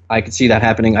 I could see that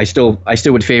happening. I still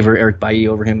would favor Eric Bailly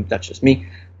over him. That's just me.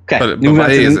 Okay, but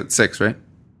Bailly is at 6, right?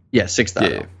 Yeah,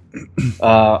 6,000.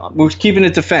 Yeah. We're keeping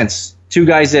it defense. Two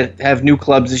guys that have new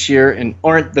clubs this year and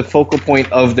aren't the focal point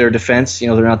of their defense.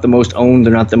 They're not the most owned.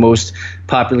 They're not the most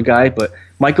popular guy, but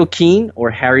Michael Keane or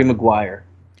Harry Maguire?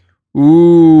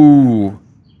 Ooh.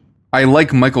 I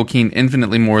like Michael Keane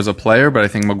infinitely more as a player, but I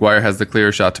think Maguire has the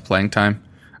clearer shot to playing time.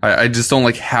 I just don't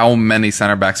like how many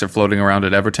center backs are floating around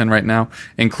at Everton right now,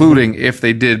 including if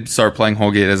they did start playing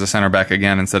Holgate as a center back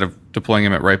again instead of deploying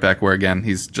him at right back, where again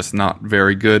he's just not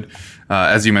very good.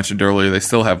 As you mentioned earlier, they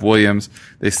still have Williams.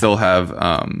 They still have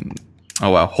I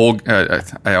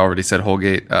already said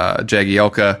Holgate,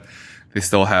 Jagielka. They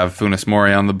still have Funes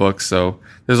Mori on the books, so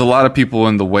there's a lot of people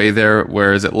in the way there.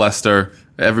 Whereas at Leicester,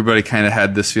 everybody kind of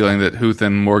had this feeling that Huth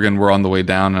and Morgan were on the way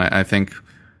down, and I think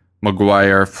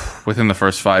Maguire within the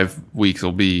first 5 weeks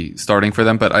will be starting for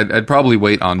them, but I'd probably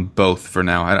wait on both for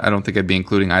now. I don't think I'd be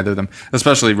including either of them.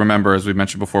 Especially, remember, as we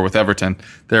mentioned before with Everton,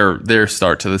 their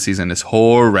start to the season is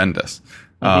horrendous.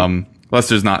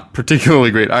 Leicester's not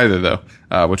particularly great either,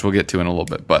 though, which we'll get to in a little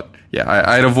bit. But yeah,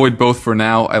 I'd avoid both for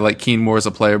now. I like Keane more as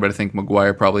a player, but I think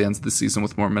Maguire probably ends the season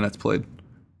with more minutes played.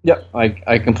 Yep,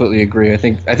 I completely agree. I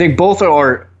think both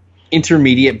are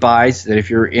intermediate buys that if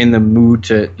you're in the mood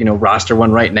to roster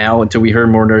one right now until we hear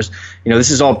more news,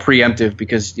 this is all preemptive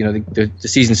because the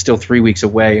season's still 3 weeks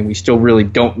away and we still really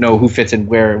don't know who fits in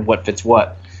where and what fits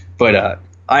what. But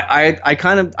I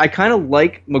kind of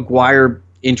like Maguire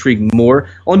intrigue more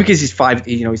only because he's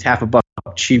half a buck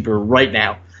cheaper right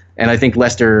now, and I think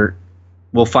Leicester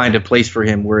will find a place for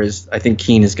him, whereas I think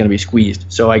Keane is going to be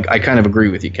squeezed. So I kind of agree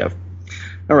with you, Kev.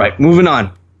 All right, moving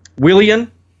on.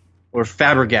 Willian or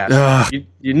Fabregas?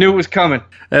 You knew it was coming.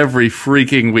 Every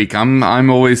freaking week. I'm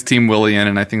always Team Willian,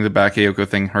 and I think the Bakayoko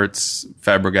thing hurts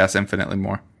Fabregas infinitely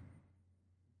more.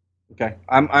 Okay,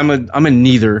 I'm a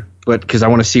neither, but because I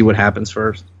want to see what happens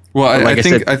first. Well, I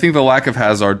think the lack of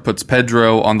Hazard puts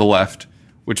Pedro on the left,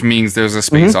 which means there's a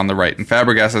space on the right, and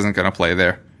Fabregas isn't going to play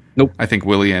there. Nope. I think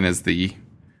Willian is the,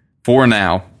 for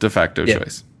now, de facto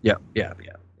choice. Yeah.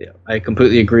 I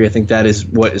completely agree. I think that is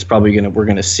what is probably we're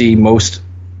gonna see most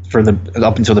for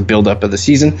up until the build up of the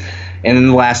season. And then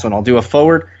the last one, I'll do a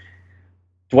forward.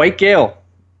 Dwight Gale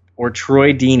or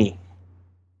Troy Deeney,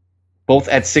 both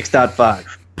at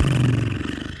 6.5.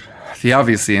 The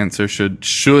obvious answer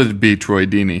should be Troy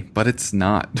Deeney, but it's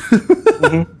not.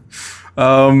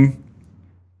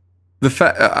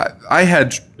 I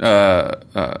had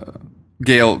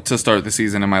Gale to start the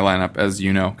season in my lineup, as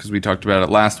you know, because we talked about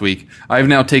it last week. I've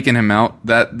now taken him out.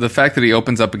 That the fact that he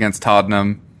opens up against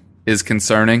Tottenham is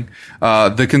concerning.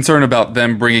 The concern about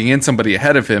them bringing in somebody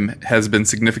ahead of him has been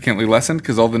significantly lessened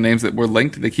because all the names that were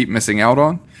linked, they keep missing out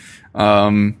on.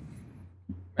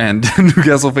 And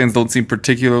Newcastle fans don't seem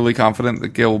particularly confident that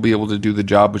Gale will be able to do the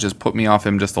job, which has put me off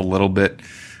him just a little bit.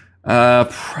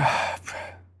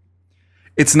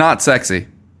 It's not sexy,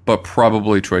 but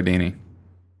probably Troy Deeney.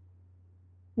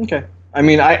 Okay. I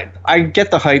mean, I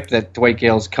get the hype that Dwight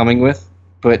Gale's coming with,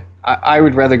 but I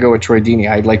would rather go with Troy Deeney.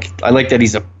 I like that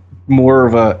he's a more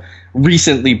of a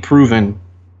recently proven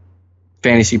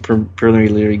fantasy Premier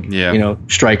League,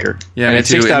 striker. Yeah, and me at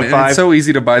too. 6.5, it's so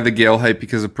easy to buy the Gale hype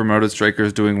because of promoted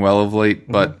strikers doing well of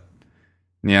late, but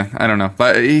yeah, I don't know.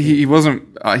 But he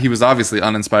wasn't. He was obviously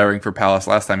uninspiring for Palace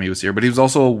last time he was here, but he was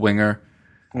also a winger.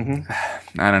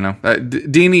 I don't know.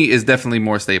 Deeney is definitely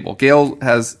more stable. Gale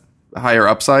has higher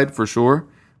upside for sure,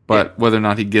 but whether or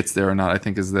not he gets there or not, I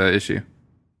think is the issue.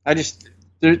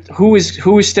 Who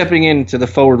is stepping into the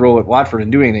forward role at Watford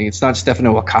and doing anything? It's not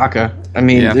Stefano Akaka. I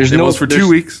mean, it was for 2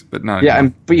 weeks, but not. Yeah,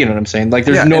 but you know what I'm saying. Like,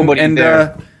 there's nobody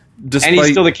there, and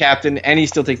he's still the captain, and he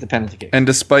still takes the penalty kick. And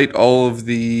despite all of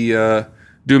the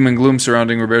doom and gloom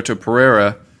surrounding Roberto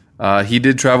Pereira, he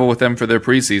did travel with them for their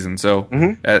preseason. So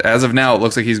as of now, it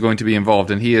looks like he's going to be involved,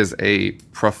 and he is a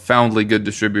profoundly good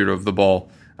distributor of the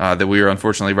ball that we were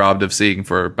unfortunately robbed of seeing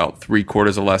for about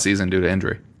 3/4 of last season due to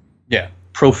injury. Yeah,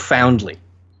 profoundly.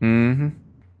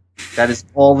 That is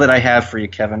all that I have for you,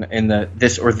 Kevin, in the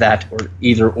this or that or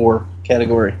either or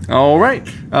category. All right.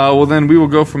 Well, then we will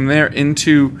go from there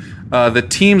into the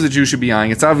teams that you should be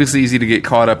eyeing. It's obviously easy to get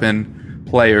caught up in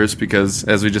players because,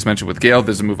 as we just mentioned with Gale,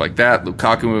 there's a move like that.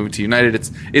 Lukaku moving to United.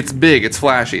 It's big, it's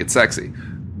flashy, it's sexy.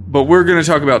 But we're going to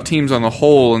talk about teams on the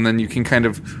whole, and then you can kind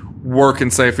of work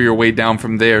and cipher your way down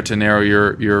from there to narrow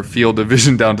your field of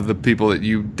vision down to the people that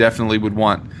you definitely would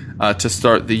want to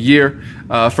start the year.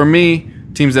 For me,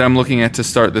 teams that I'm looking at to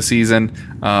start the season,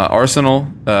 Arsenal,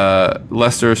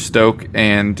 Leicester, Stoke,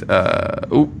 and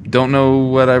don't know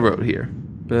what I wrote here.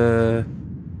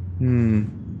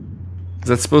 Is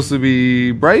that supposed to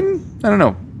be Brighton? I don't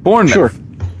know. Bournemouth. Sure.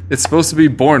 It's supposed to be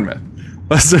Bournemouth.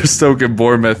 Leicester, Stoke, and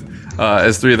Bournemouth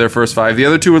as 3 of their first 5. The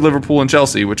other 2 are Liverpool and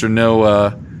Chelsea, which are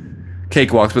no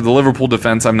cakewalks. But the Liverpool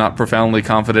defense, I'm not profoundly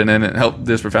confident in it. Help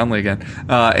this profoundly again.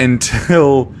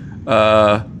 Until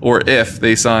or if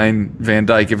they sign Van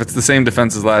Dijk. If it's the same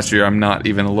defense as last year, I'm not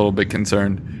even a little bit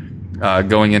concerned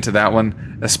going into that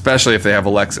one, especially if they have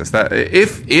Alexis. That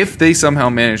if they somehow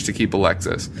manage to keep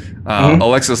Alexis,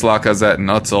 Alexis, Lacazette, and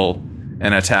Özil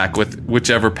in attack with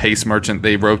whichever pace merchant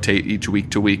they rotate each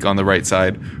week to week on the right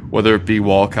side, whether it be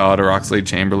Walcott or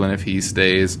Oxlade-Chamberlain if he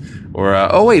stays, or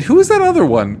who was that other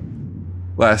one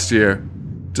last year?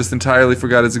 Just entirely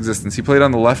forgot his existence. He played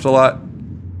on the left a lot.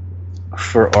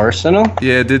 For Arsenal?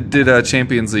 Yeah, did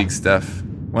Champions League stuff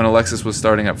when Alexis was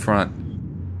starting up front.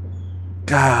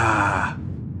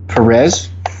 Perez?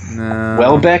 No.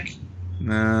 Welbeck?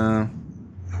 No.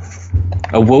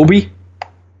 Iwobi?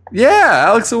 Yeah,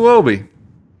 Alex Iwobi.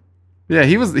 Yeah,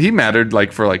 he mattered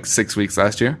for 6 weeks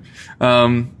last year.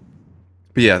 But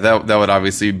yeah, that would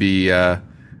obviously be a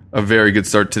very good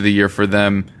start to the year for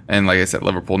them. And like I said,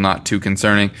 Liverpool not too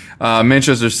concerning.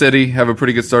 Manchester City have a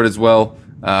pretty good start as well,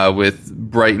 with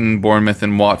Brighton, Bournemouth,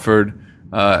 and Watford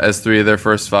as 3 of their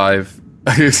first 5.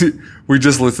 We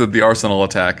just listed the Arsenal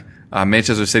attack.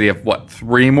 Manchester City have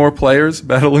 3 more players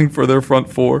battling for their front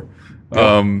 4.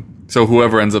 Yep. So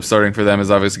whoever ends up starting for them is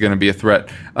obviously going to be a threat.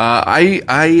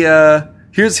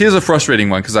 Here's a frustrating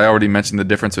one because I already mentioned the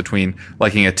difference between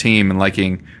liking a team and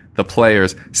liking the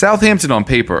players. Southampton on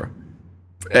paper,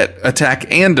 at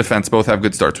attack and defense, both have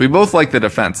good starts. We both like the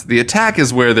defense. The attack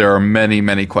is where there are many,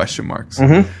 many question marks.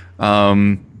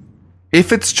 Mm-hmm.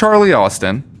 If it's Charlie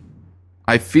Austin,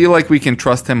 I feel like we can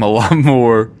trust him a lot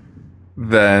more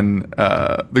than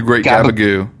the great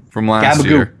Gabagoo from last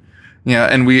year. Yeah,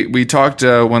 and we talked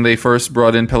when they first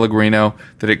brought in Pellegrino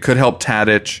that it could help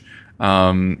Tadic,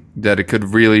 that it could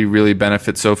really, really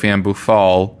benefit Sofiane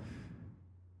Boufal.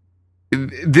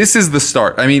 This is the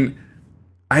start. I mean,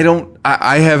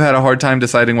 I have had a hard time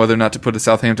deciding whether or not to put a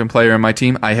Southampton player in my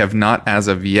team. I have not as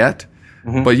of yet.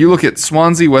 Mm-hmm. But you look at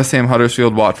Swansea, West Ham,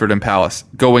 Huddersfield, Watford, and Palace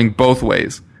going both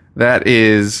ways. That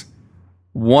is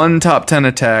 1 top 10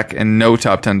 attack and no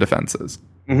top 10 defenses,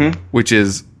 which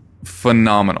is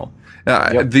phenomenal.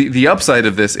 Yep. The upside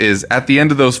of this is at the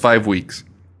end of those 5 weeks,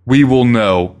 we will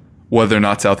know whether or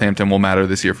not Southampton will matter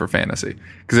this year for fantasy.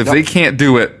 Because if they can't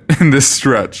do it in this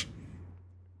stretch,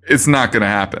 it's not going to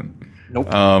happen. Nope.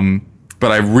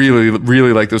 But I really,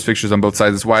 really like those fixtures on both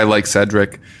sides. That's why I like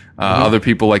Cedric. Other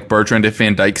people like Bertrand. If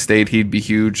Van Dijk stayed, he'd be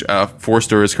huge.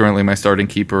 Forster is currently my starting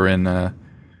keeper in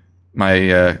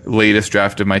my latest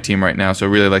draft of my team right now. So I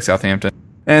really like Southampton.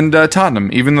 And Tottenham,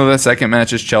 even though the second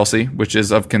match is Chelsea, which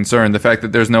is of concern, the fact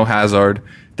that there's no Hazard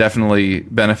definitely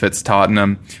benefits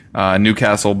Tottenham.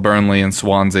 Newcastle, Burnley, and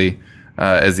Swansea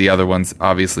as the other ones,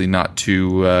 obviously not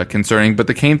too concerning. But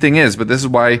the Kane thing is, but this is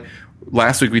why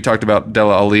last week we talked about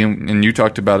Dele Alli, and you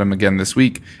talked about him again this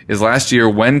week, is last year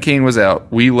when Kane was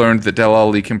out, we learned that Dele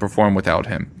Alli can perform without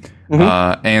him.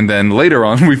 Mm-hmm. And then later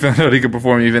on, we found out he could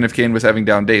perform even if Kane was having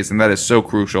down days, and that is so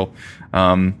crucial.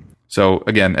 So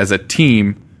again, as a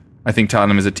team, I think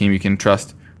Tottenham is a team you can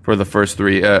trust for the first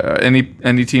 3.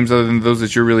 Any teams other than those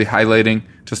that you're really highlighting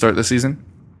to start the season?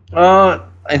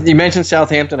 You mentioned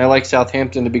Southampton. I like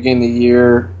Southampton to begin the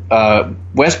year.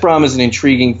 West Brom is an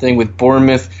intriguing thing with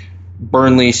Bournemouth,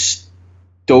 Burnley,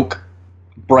 Stoke,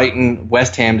 Brighton,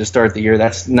 West Ham to start the year.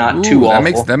 That's not too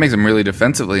awful. That makes them really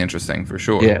defensively interesting for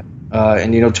sure. Yeah,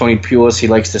 and Tony Pulis, he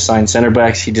likes to sign center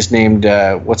backs. He just named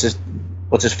what's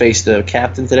his face, the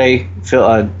captain today,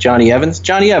 Johnny Evans.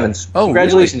 Johnny Evans. Oh,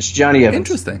 congratulations, really? Johnny Evans.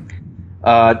 Interesting.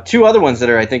 2 other ones that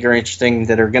I think are interesting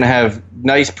that are going to have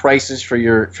nice prices for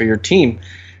your team.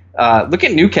 Look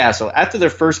at Newcastle. After their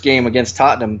first game against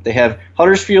Tottenham, they have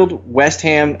Huddersfield, West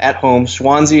Ham at home,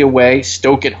 Swansea away,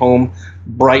 Stoke at home,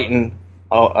 Brighton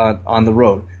on the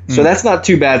road. So that's not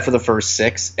too bad for the first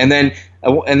 6. And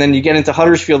then you get into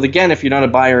Huddersfield again. If you're not a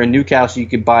buyer in Newcastle, you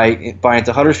could buy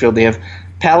into Huddersfield. They have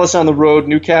Palace on the road,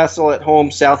 Newcastle at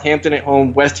home, Southampton at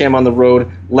home, West Ham on the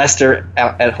road, Leicester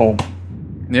at home.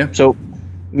 Yeah. So,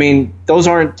 I mean, those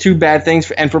aren't too bad things.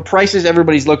 And for prices,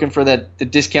 everybody's looking for the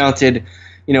discounted,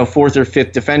 4th or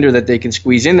 5th defender that they can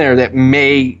squeeze in there that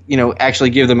may,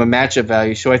 actually give them a matchup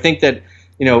value. So I think that,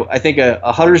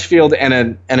 a Huddersfield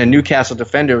and a Newcastle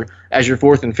defender as your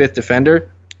 4th and 5th defender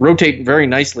rotate very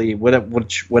nicely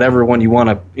whatever one you want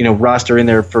to, roster in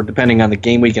there for depending on the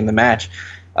game week and the match.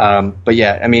 But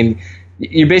yeah, I mean,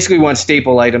 you basically want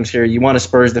staple items here. You want a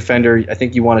Spurs defender. I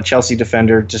think you want a Chelsea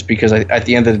defender just because at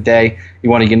the end of the day, you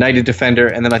want a United defender.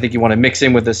 And then I think you want to mix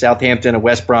in with a Southampton, a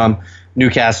West Brom,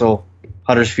 Newcastle,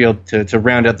 Huddersfield to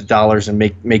round out the dollars and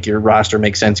make your roster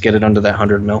make sense, get it under that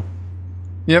 100 mil.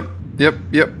 Yep.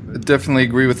 Definitely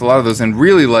agree with a lot of those and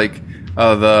really like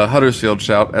the Huddersfield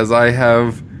shout as I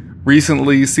have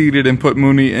recently seeded and put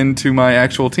Mooney into my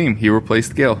actual team. He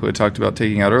replaced Gale, who I talked about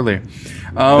taking out earlier.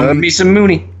 Be some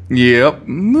Mooney. Yep.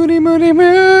 Mooney.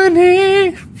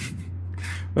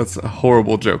 That's a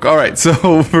horrible joke. All right,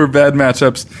 so for bad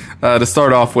matchups, to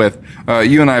start off with,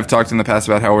 you and I have talked in the past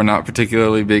about how we're not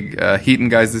particularly big Heaton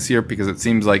guys this year because it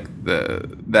seems like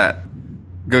that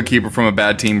good keeper from a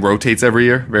bad team rotates every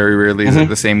year. Very rarely is it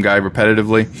the same guy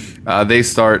repetitively. They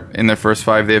start in their first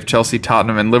 5. They have Chelsea,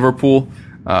 Tottenham, and Liverpool.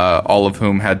 all of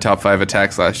whom had top 5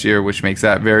 attacks last year, which makes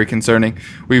that very concerning.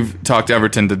 We've talked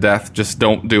Everton to death. Just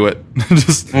don't do it.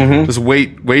 just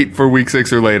wait for week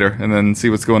 6 or later, and then see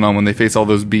what's going on when they face all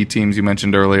those B teams you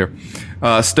mentioned earlier.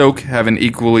 Stoke have an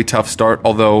equally tough start,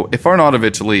 although if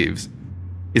Arnautovic leaves,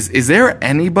 is there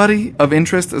anybody of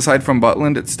interest aside from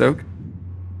Butland at Stoke?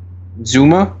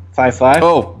 Zuma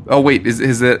 5-5. Oh wait,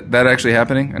 is that actually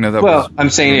happening? I know that. Well, I'm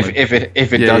saying if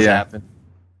it does happen.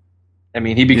 I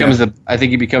mean, he becomes I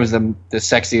think he becomes the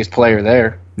sexiest player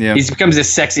there. Yeah, he becomes the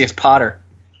sexiest Potter,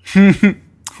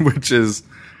 which is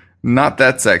not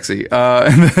that sexy.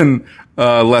 And then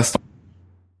Leicester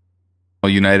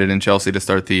United and Chelsea to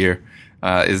start the year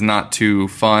is not too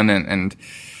fun, and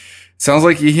sounds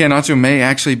like Iheanacho may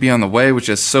actually be on the way, which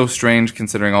is so strange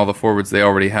considering all the forwards they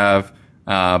already have.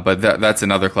 But that's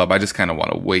another club. I just kind of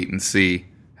want to wait and see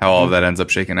how all of that ends up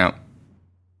shaking out.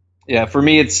 Yeah, for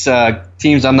me, it's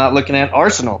teams I'm not looking at.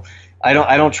 Arsenal, I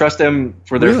don't trust them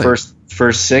for their first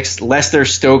 6. Leicester,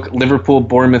 Stoke, Liverpool,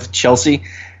 Bournemouth, Chelsea.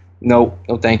 No,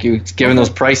 thank you. Given those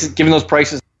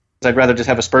prices, I'd rather just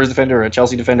have a Spurs defender or a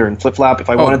Chelsea defender and flip flop if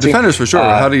I wanted to. Defenders for sure.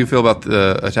 How do you feel about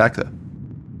the attack though?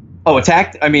 Oh,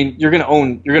 attack! I mean, you're gonna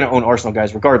own Arsenal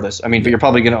guys regardless. I mean, but you're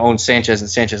probably gonna own Sanchez and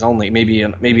Sanchez only. Maybe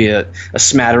a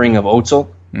smattering of Özil.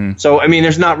 So I mean,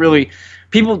 there's not really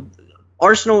people.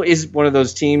 Arsenal is one of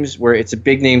those teams where it's a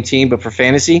big name team, but for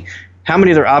fantasy, how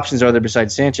many other options are there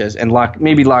besides Sanchez and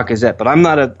maybe Lacazette? But I'm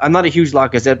not a huge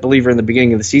Lacazette believer in the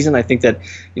beginning of the season. I think that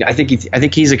I think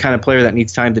he's the kind of player that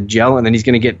needs time to gel, and then he's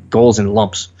going to get goals in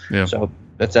lumps. Yeah. So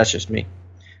that's just me.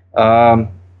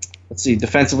 Let's see.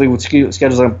 Defensively, with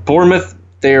schedules on Bournemouth,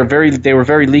 they were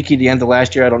very leaky at the end of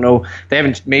last year. I don't know. They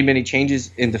haven't made many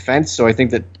changes in defense, so I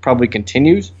think that probably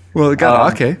continues. Well, it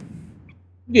got okay.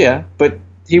 Yeah, but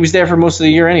he was there for most of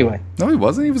the year anyway. No, he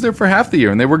wasn't. He was there for half the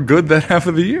year, and they were good that half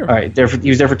of the year. All right, he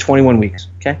was there for 21 weeks.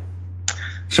 Okay.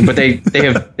 So, but they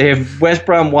have West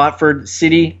Brom, Watford,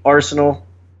 City, Arsenal,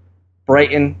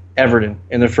 Brighton, Everton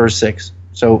in their first 6.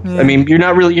 So I mean, you're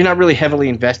not really heavily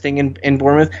investing in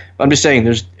Bournemouth. I'm just saying,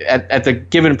 there's at the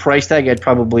given price tag, I'd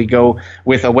probably go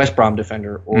with a West Brom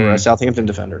defender or a Southampton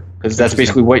defender, because that's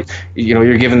basically what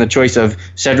you're given the choice of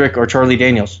Cedric or Charlie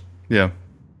Daniels. Yeah.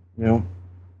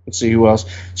 Let's see who else.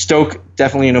 Stoke,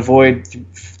 definitely an avoid.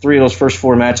 3 of those first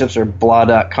 4 matchups are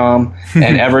blah.com.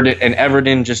 And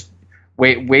Everton just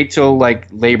wait till like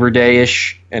Labor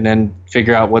Day-ish and then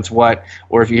figure out what's what.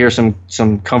 Or if you hear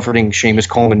some comforting Seamus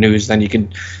Coleman news, then you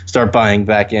can start buying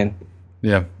back in.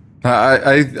 Yeah.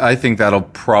 I think that'll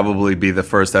probably be the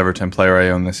first Everton player I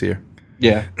own this year.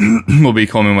 Yeah. Will be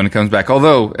Coleman when it comes back.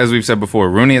 Although, as we've said before,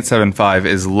 Rooney at 7.5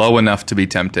 is low enough to be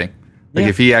tempting. Like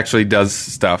if he actually does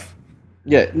stuff.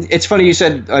 Yeah, it's funny you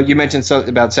said you mentioned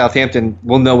about Southampton.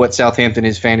 We'll know what Southampton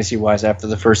is fantasy-wise after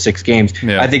the first 6 games.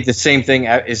 Yeah. I think the same thing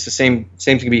is the same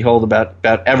to be held about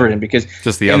Everton, because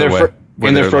just the other way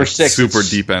in their first 6, super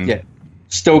deep end. Yeah,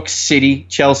 Stoke, City,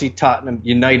 Chelsea, Tottenham,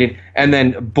 United, and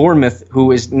then Bournemouth,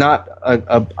 who is not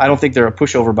I don't think they're a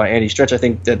pushover by any stretch. I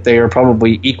think that they are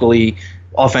probably equally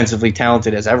offensively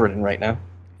talented as Everton right now.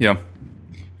 Yeah,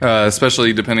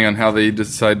 especially depending on how they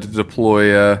decide to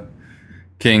deploy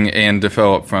King and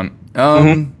Defoe up front.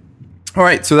 All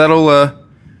right, so that'll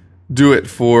do it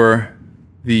for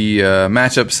the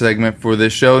matchup segment for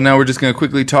this show. Now we're just going to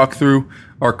quickly talk through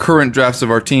our current drafts of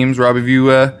our teams. Rob, have you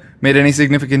made any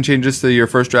significant changes to your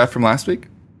first draft from last week?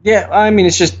 Yeah, I mean,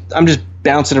 I'm just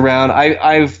bouncing around.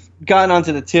 I've gotten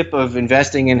onto the tip of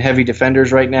investing in heavy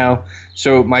defenders right now,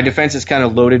 so my defense is kind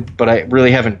of loaded, but I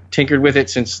really haven't tinkered with it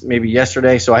since maybe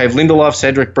yesterday. So I have Lindelof,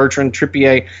 Cedric, Bertrand,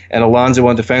 Trippier, and Alonso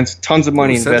on defense. Tons of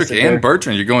money invested Cedric and there.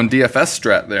 Bertrand, you're going DFS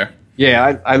strat there.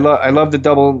 Yeah, I love the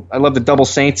double. I love the double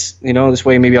Saints. This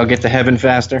way maybe I'll get to heaven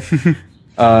faster.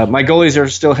 My goalies are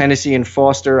still Hennessy and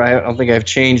Foster. I don't think I've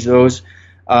changed those.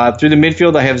 Through the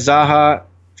midfield, I have Zaha,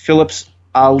 Phillips,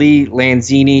 Ali,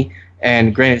 Lanzini,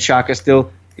 and Granit Xhaka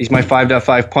still. He's my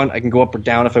 5.5 punt. I can go up or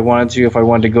down if I wanted to. If I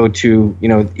wanted to go to,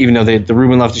 even though the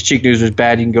Ruben Loftus-Cheek news was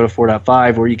bad, you can go to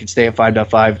 4.5, or you can stay at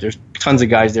 5.5. There's tons of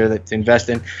guys there to invest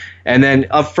in. And then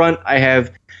up front, I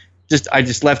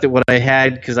just left it what I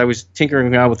had because I was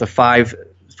tinkering around with a 5-3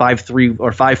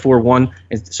 or 5-4-1.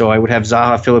 And so I would have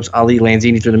Zaha, Phillips, Ali,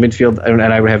 Lanzini through the midfield, and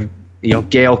I would have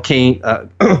Gale, Kane,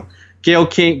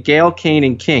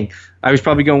 and King. I was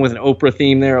probably going with an Oprah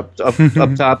theme there up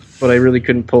top, but I really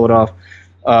couldn't pull it off.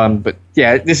 But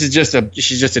yeah, she's just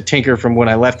a tinker from when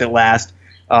I left it last.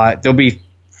 There'll be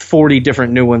 40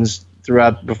 different new ones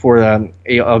throughout before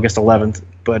August 11th.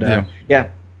 But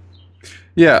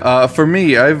yeah. For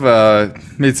me,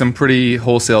 I've made some pretty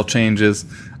wholesale changes.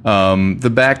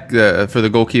 The back for the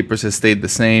goalkeepers has stayed the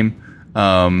same.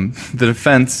 The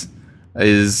defense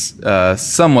is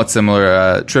somewhat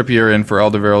similar. Trippier in for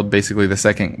Alderweireld, basically the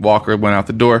second. Walker went out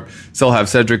the door. Still have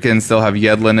Cedric in, still have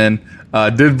Yedlin in.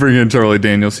 Did bring in Charlie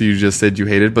Daniels, who you just said you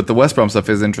hated, but the West Brom stuff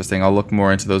is interesting. I'll look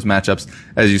more into those matchups.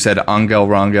 As you said, Angel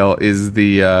Rangel is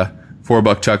the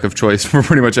 $4 chuck of choice for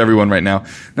pretty much everyone right now.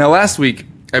 Now, last week,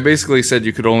 I basically said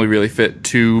you could only really fit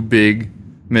 2 big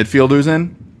midfielders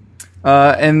in.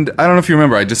 And I don't know if you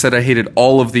remember, I just said I hated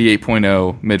all of the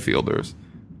 8.0 midfielders.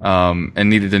 And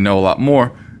needed to know a lot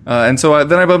more. And so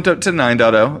then I bumped up to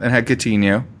 9.0 and had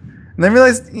Coutinho. And then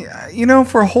realized,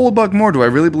 for a whole buck more, do I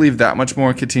really believe that much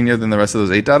more in Coutinho than the rest of those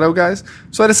 8.0 guys?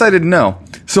 So I decided no.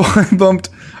 So I bumped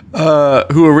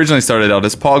who originally started out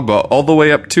as Pogba all the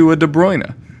way up to a De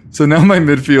Bruyne. So now my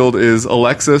midfield is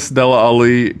Alexis, Dele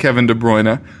Alli, Kevin De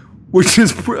Bruyne, which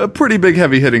is a pretty big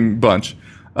heavy-hitting bunch.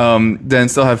 Then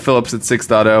still have Phillips at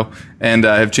 6.0, and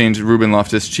I have changed Ruben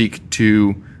Loftus-Cheek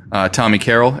to Tommy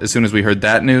Carroll. As soon as we heard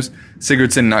that news,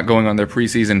 Sigurdsson not going on their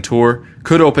preseason tour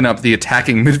could open up the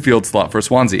attacking midfield slot for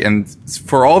Swansea. And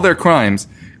for all their crimes,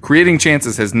 creating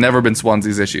chances has never been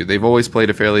Swansea's issue. They've always played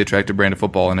a fairly attractive brand of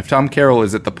football. And if Tom Carroll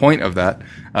is at the point of that,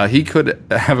 he could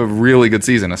have a really good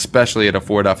season, especially at a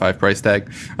 4.5 price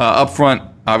tag. Up front,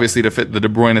 obviously to fit the De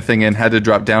Bruyne thing in, had to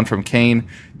drop down from Kane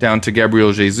down to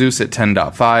Gabriel Jesus at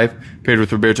 10.5. Paired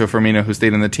with Roberto Firmino, who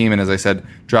stayed in the team. And as I said,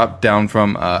 dropped down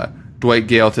from Dwight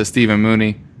Gale to Stephen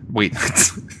Mooney. Wait,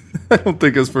 I don't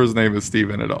think his first name is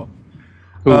Stephen at all.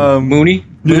 Mooney?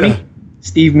 Yeah.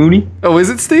 Steve Mooney? Oh, is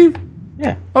it Steve?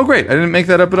 Yeah. Oh, great. I didn't make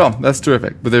that up at all. That's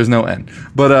terrific. But there's no N.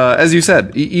 But as you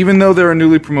said, even though they're a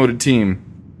newly promoted team,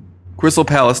 Crystal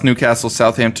Palace, Newcastle,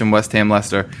 Southampton, West Ham,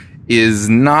 Leicester is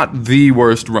not the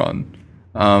worst run.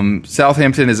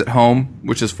 Southampton is at home,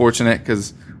 which is fortunate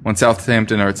because when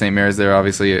Southampton are at St. Mary's, they're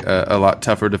obviously a lot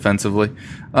tougher defensively.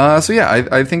 So yeah,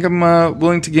 I think I'm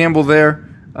willing to gamble there.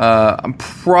 I'm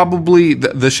probably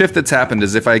the shift that's happened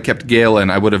is if I kept Gale in,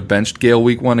 I would have benched Gale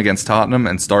week 1 against Tottenham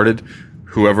and started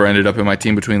whoever ended up in my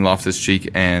team between Loftus-Cheek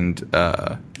and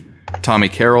Tommy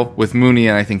Carroll with Mooney,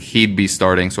 and I think he'd be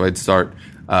starting. So I'd start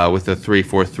with a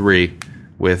 3-4-3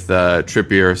 with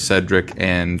Trippier, Cedric,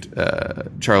 and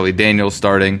Charlie Daniels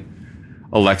starting.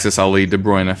 Alexis, Ali, De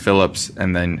Bruyne, Phillips,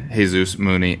 and then Jesus,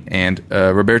 Mooney, and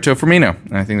Roberto Firmino.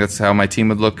 And I think that's how my team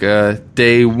would look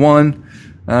day 1.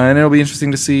 And it'll be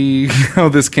interesting to see how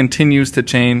this continues to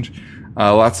change.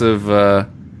 Lots of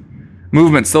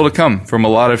movement still to come from a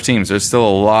lot of teams. There's still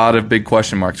a lot of big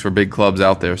question marks for big clubs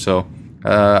out there. So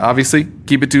obviously,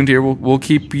 keep it tuned here. We'll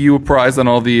keep you apprised on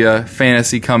all the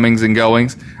fantasy comings and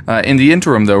goings. In the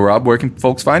interim, though, Rob, where can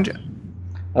folks find you?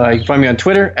 You can find me on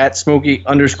Twitter at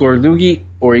Smokey_Loogie,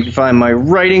 or you can find my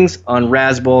writings on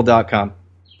Razzball.com.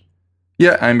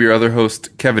 Yeah, I'm your other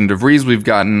host, Kevin DeVries. We've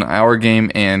gotten our game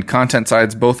and content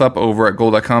sides both up over at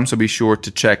goal.com, so be sure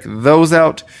to check those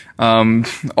out.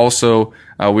 Also,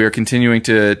 we are continuing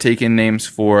to take in names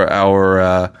for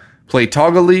our Play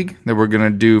Toggle League that we're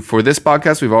going to do for this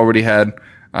podcast. We've already had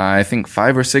I think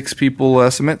 5 or 6 people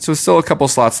submit, so still a couple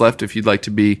slots left if you'd like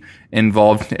to be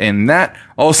involved in that.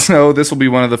 Also, this will be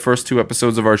one of the first 2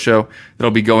 episodes of our show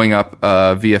that'll be going up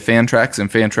via Fantrax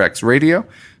and Fantrax Radio,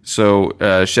 so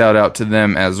shout out to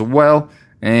them as well.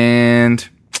 And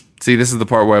see, this is the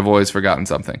part where I've always forgotten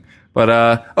something. But,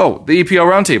 the EPL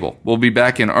Roundtable will be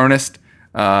back in earnest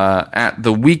at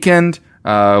the weekend.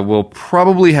 We'll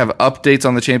probably have updates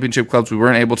on the championship clubs. We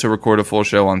weren't able to record a full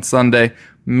show on Sunday.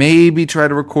 Maybe try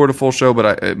to record a full show,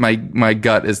 but my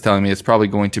gut is telling me it's probably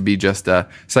going to be just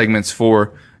segments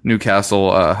for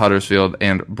Newcastle, Huddersfield,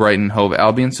 and Brighton Hove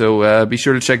Albion. So be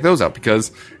sure to check those out,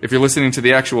 because if you're listening to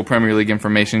the actual Premier League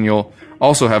information, you'll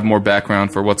also have more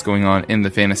background for what's going on in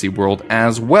the fantasy world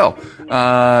as well.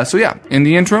 So yeah, in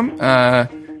the interim,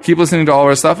 keep listening to all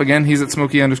our stuff. Again, he's at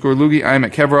Smokey_Loogie. I'm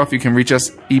at Kevroff. You can reach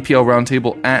us,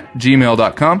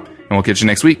 EPLRoundtable@gmail.com, and we'll catch you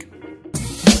next week.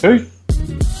 Hey.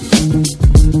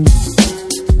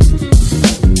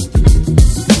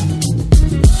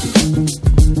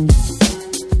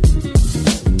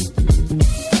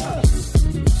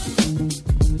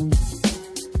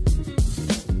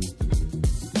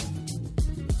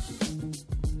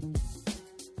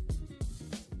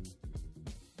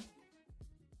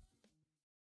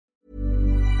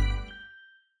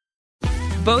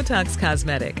 Botox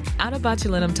Cosmetic, out of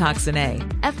botulinum toxin A,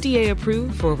 FDA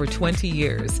approved for over 20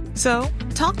 years. So,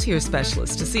 talk to your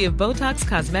specialist to see if Botox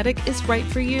Cosmetic is right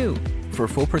for you. For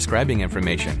full prescribing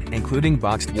information, including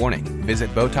boxed warning,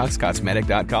 visit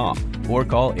BotoxCosmetic.com or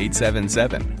call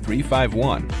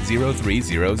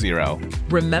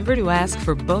 877-351-0300. Remember to ask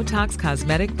for Botox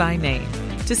Cosmetic by name.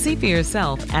 To see for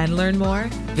yourself and learn more,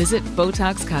 visit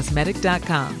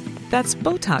BotoxCosmetic.com. That's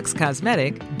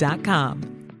BotoxCosmetic.com.